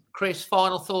 Chris,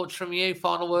 final thoughts from you?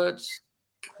 Final words?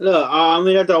 Look, I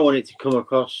mean, I don't want it to come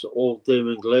across all doom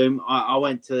and gloom. I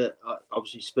went to,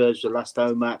 obviously, Spurs, the last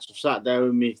home match. I sat there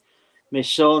with my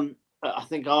son, I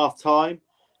think, half-time.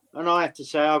 And I have to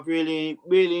say, I've really,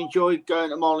 really enjoyed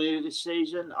going to Molineux this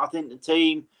season. I think the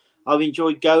team, I've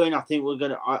enjoyed going. I think we're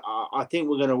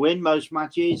gonna win most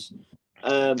matches.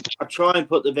 I try and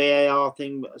put the VAR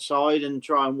thing aside and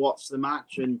try and watch the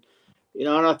match, and you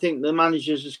know, and I think the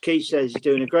managers, as Keith says, is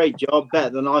doing a great job, better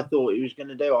than I thought he was going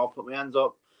to do. I'll put my hands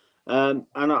up, and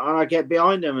I get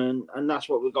behind him, and that's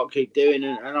what we've got to keep doing.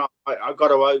 And I got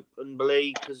to hope and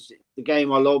believe, because it's the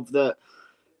game I love, that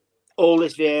all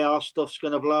this VAR stuff's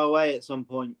going to blow away at some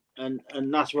point, and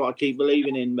that's what I keep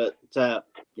believing in. But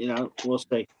we'll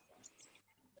see.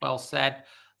 Well said.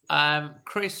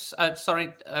 Chris,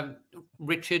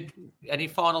 Richard, any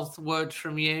final words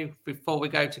from you before we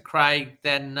go to Craig?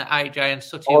 Then AJ and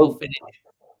Sutty will finish.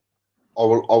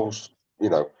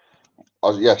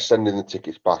 Sending the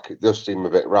tickets back. It does seem a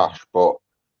bit rash, but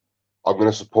I'm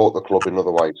going to support the club in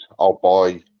other ways. I'll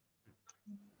buy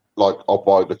my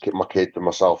kid and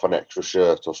myself an extra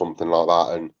shirt or something like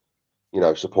that, and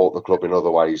support the club in other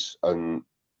ways. And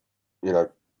there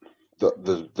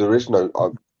is no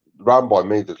round by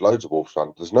me. There's loads of Wolves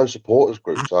fans. There's no supporters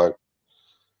group, so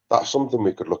that's something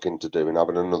we could look into doing,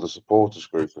 having another supporters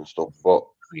group and stuff. But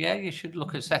yeah, you should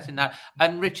look at setting that.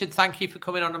 And Richard, thank you for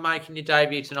coming on and making your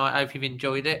debut tonight. I hope you've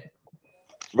enjoyed it.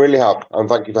 Really have, and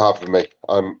thank you for having me.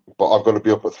 But I've got to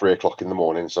be up at 3 o'clock in the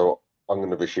morning, so I'm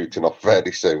going to be shooting off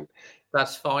fairly soon.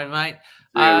 That's fine, mate.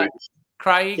 Yeah,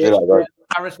 Craig,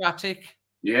 charismatic.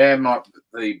 Yeah,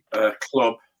 the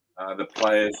club, the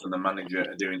players and the manager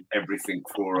are doing everything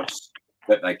for us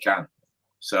that they can.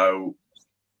 So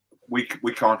we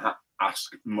can't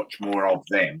ask much more of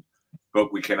them,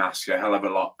 but we can ask a hell of a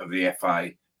lot of the FA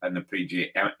and the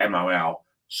PG, MOL.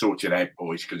 Sort it out,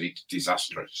 boys, because it's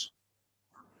disastrous.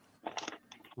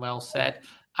 Well said.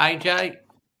 AJ,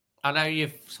 I know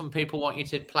some people want you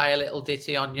to play a little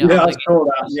ditty on your... Yeah, I saw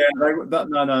that. Yeah,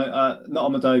 not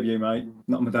on my debut, mate.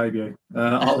 Not on my debut.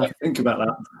 I'll think about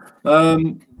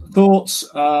that. Thoughts?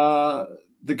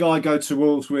 The guy I go to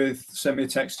Wolves with sent me a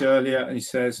text earlier, and he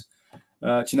says,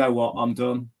 do you know what? I'm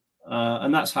done.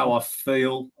 And that's how I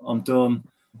feel. I'm done.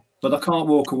 But I can't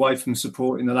walk away from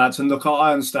supporting the lads. And look,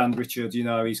 I understand Richard,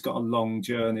 he's got a long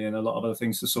journey and a lot of other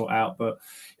things to sort out. But,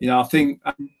 I think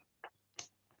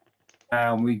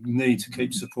we need to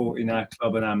keep supporting our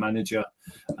club and our manager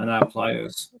and our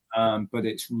players. But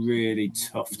it's really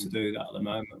tough to do that at the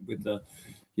moment with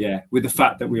the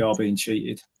fact that we are being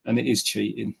cheated, and it is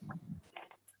cheating.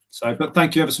 So, but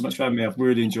thank you ever so much for having me. I've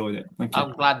really enjoyed it. Thank you.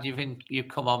 I'm glad you've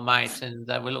come on, mate, and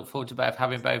we look forward to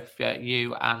having both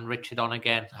you and Richard on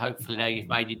again. Hopefully, now you've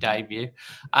made your debut.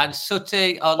 And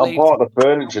Sutty, I'm part of the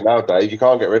furniture now, Dave. You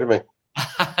can't get rid of me.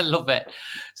 I love it.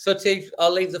 Sutty,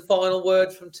 I'll leave the final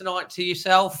word from tonight to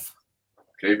yourself.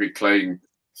 Keep it clean,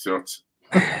 Sut.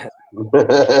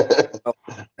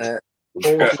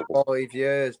 45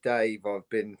 years, Dave, I've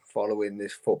been following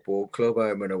this football club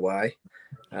home and away.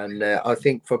 And I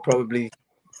think for probably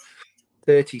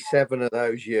 37 of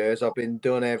those years, I've been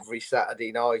done every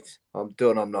Saturday night. I'm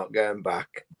done. I'm not going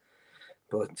back.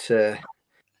 But it's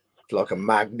like a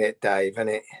magnet, Dave, isn't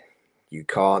it? You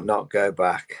can't not go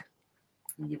back.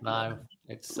 No,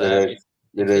 it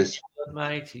is,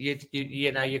 mate.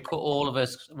 You cut all of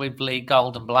us with bleed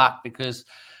gold and black because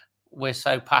we're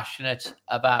so passionate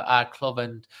about our club,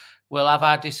 and we'll have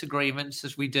our disagreements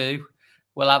as we do.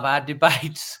 We'll have our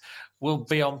debates. We'll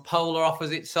be on polar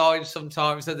opposite sides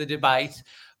sometimes of the debate.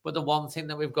 But the one thing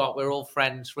that we've got, we're all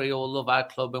friends. We all love our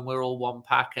club, and we're all one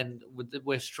pack, and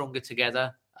we're stronger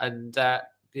together. And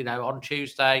on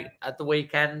Tuesday at the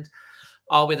weekend,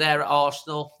 I'll be there at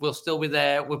Arsenal. We'll still be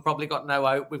there. We've probably got no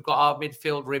hope. We've got our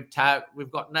midfield ripped out. We've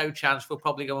got no chance. We'll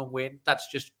probably go and win. That's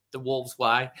just the Wolves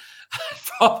way.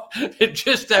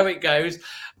 Just how it goes.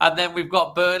 And then we've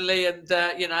got Burnley, and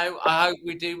I hope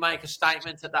we do make a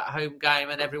statement at that home game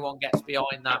and everyone gets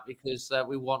behind that, because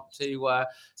we want to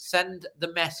send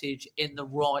the message in the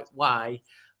right way,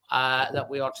 that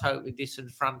we are totally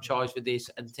disenfranchised with this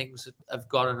and things have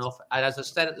got enough. And as I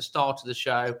said at the start of the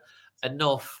show,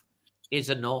 enough is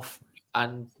enough,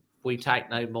 and we take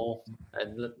no more.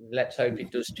 And let's hope it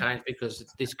does change, because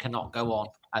this cannot go on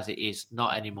as it is,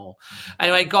 not anymore.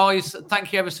 Anyway, guys,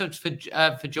 thank you ever so much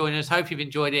for joining us. Hope you've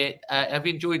enjoyed it. Have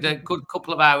you enjoyed a good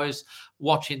couple of hours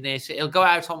watching this? It'll go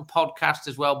out on podcast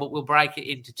as well, but we'll break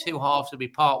it into two halves. It'll be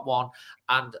part one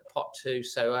and part two.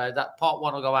 So that part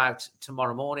one will go out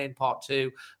tomorrow morning. Part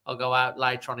two will go out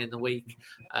later on in the week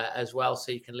as well,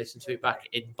 so you can listen to it back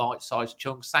in bite-sized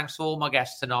chunks. Thanks to all my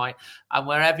guests tonight. And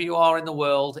wherever you are in the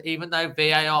world, even though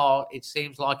VAR, it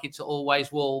seems like it's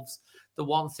always Wolves, the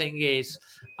one thing is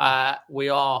we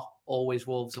are always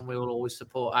Wolves, and we will always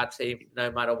support our team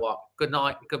no matter what. Good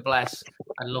night, good bless,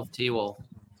 and love to you all.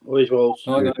 Always Wolves.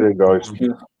 Thank you, guys.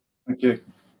 Thank you.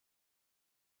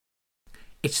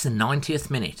 It's the 90th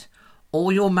minute.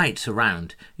 All your mates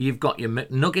around. You've got your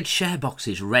McNugget share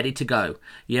boxes ready to go.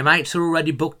 Your mates are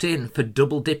already booked in for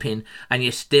double dipping, and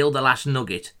you steal the last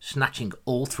nugget, snatching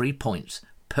all 3 points.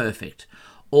 Perfect.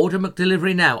 Order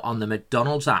McDelivery now on the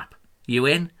McDonald's app. You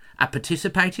in? At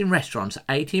participating restaurants,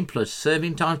 18 plus,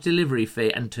 serving times, delivery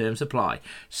fee and terms apply.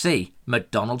 See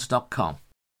mcdonalds.com.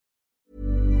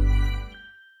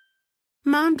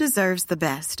 Mom deserves the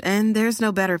best, and there's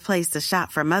no better place to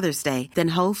shop for Mother's Day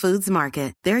than Whole Foods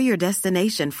Market. They're your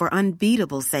destination for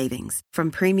unbeatable savings, from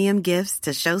premium gifts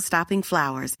to show-stopping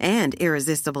flowers and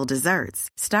irresistible desserts.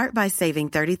 Start by saving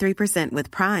 33% with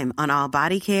Prime on all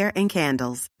body care and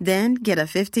candles. Then get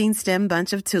a 15-stem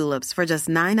bunch of tulips for just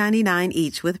 $9.99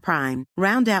 each with Prime.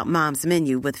 Round out Mom's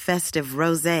menu with festive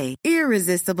rosé,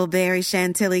 irresistible berry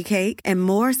chantilly cake, and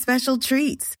more special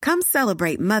treats. Come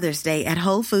celebrate Mother's Day at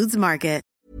Whole Foods Market.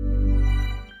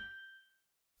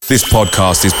 This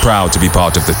podcast is proud to be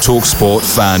part of the TalkSport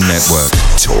Fan Network.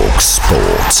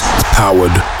 TalkSport.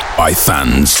 Powered by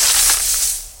fans.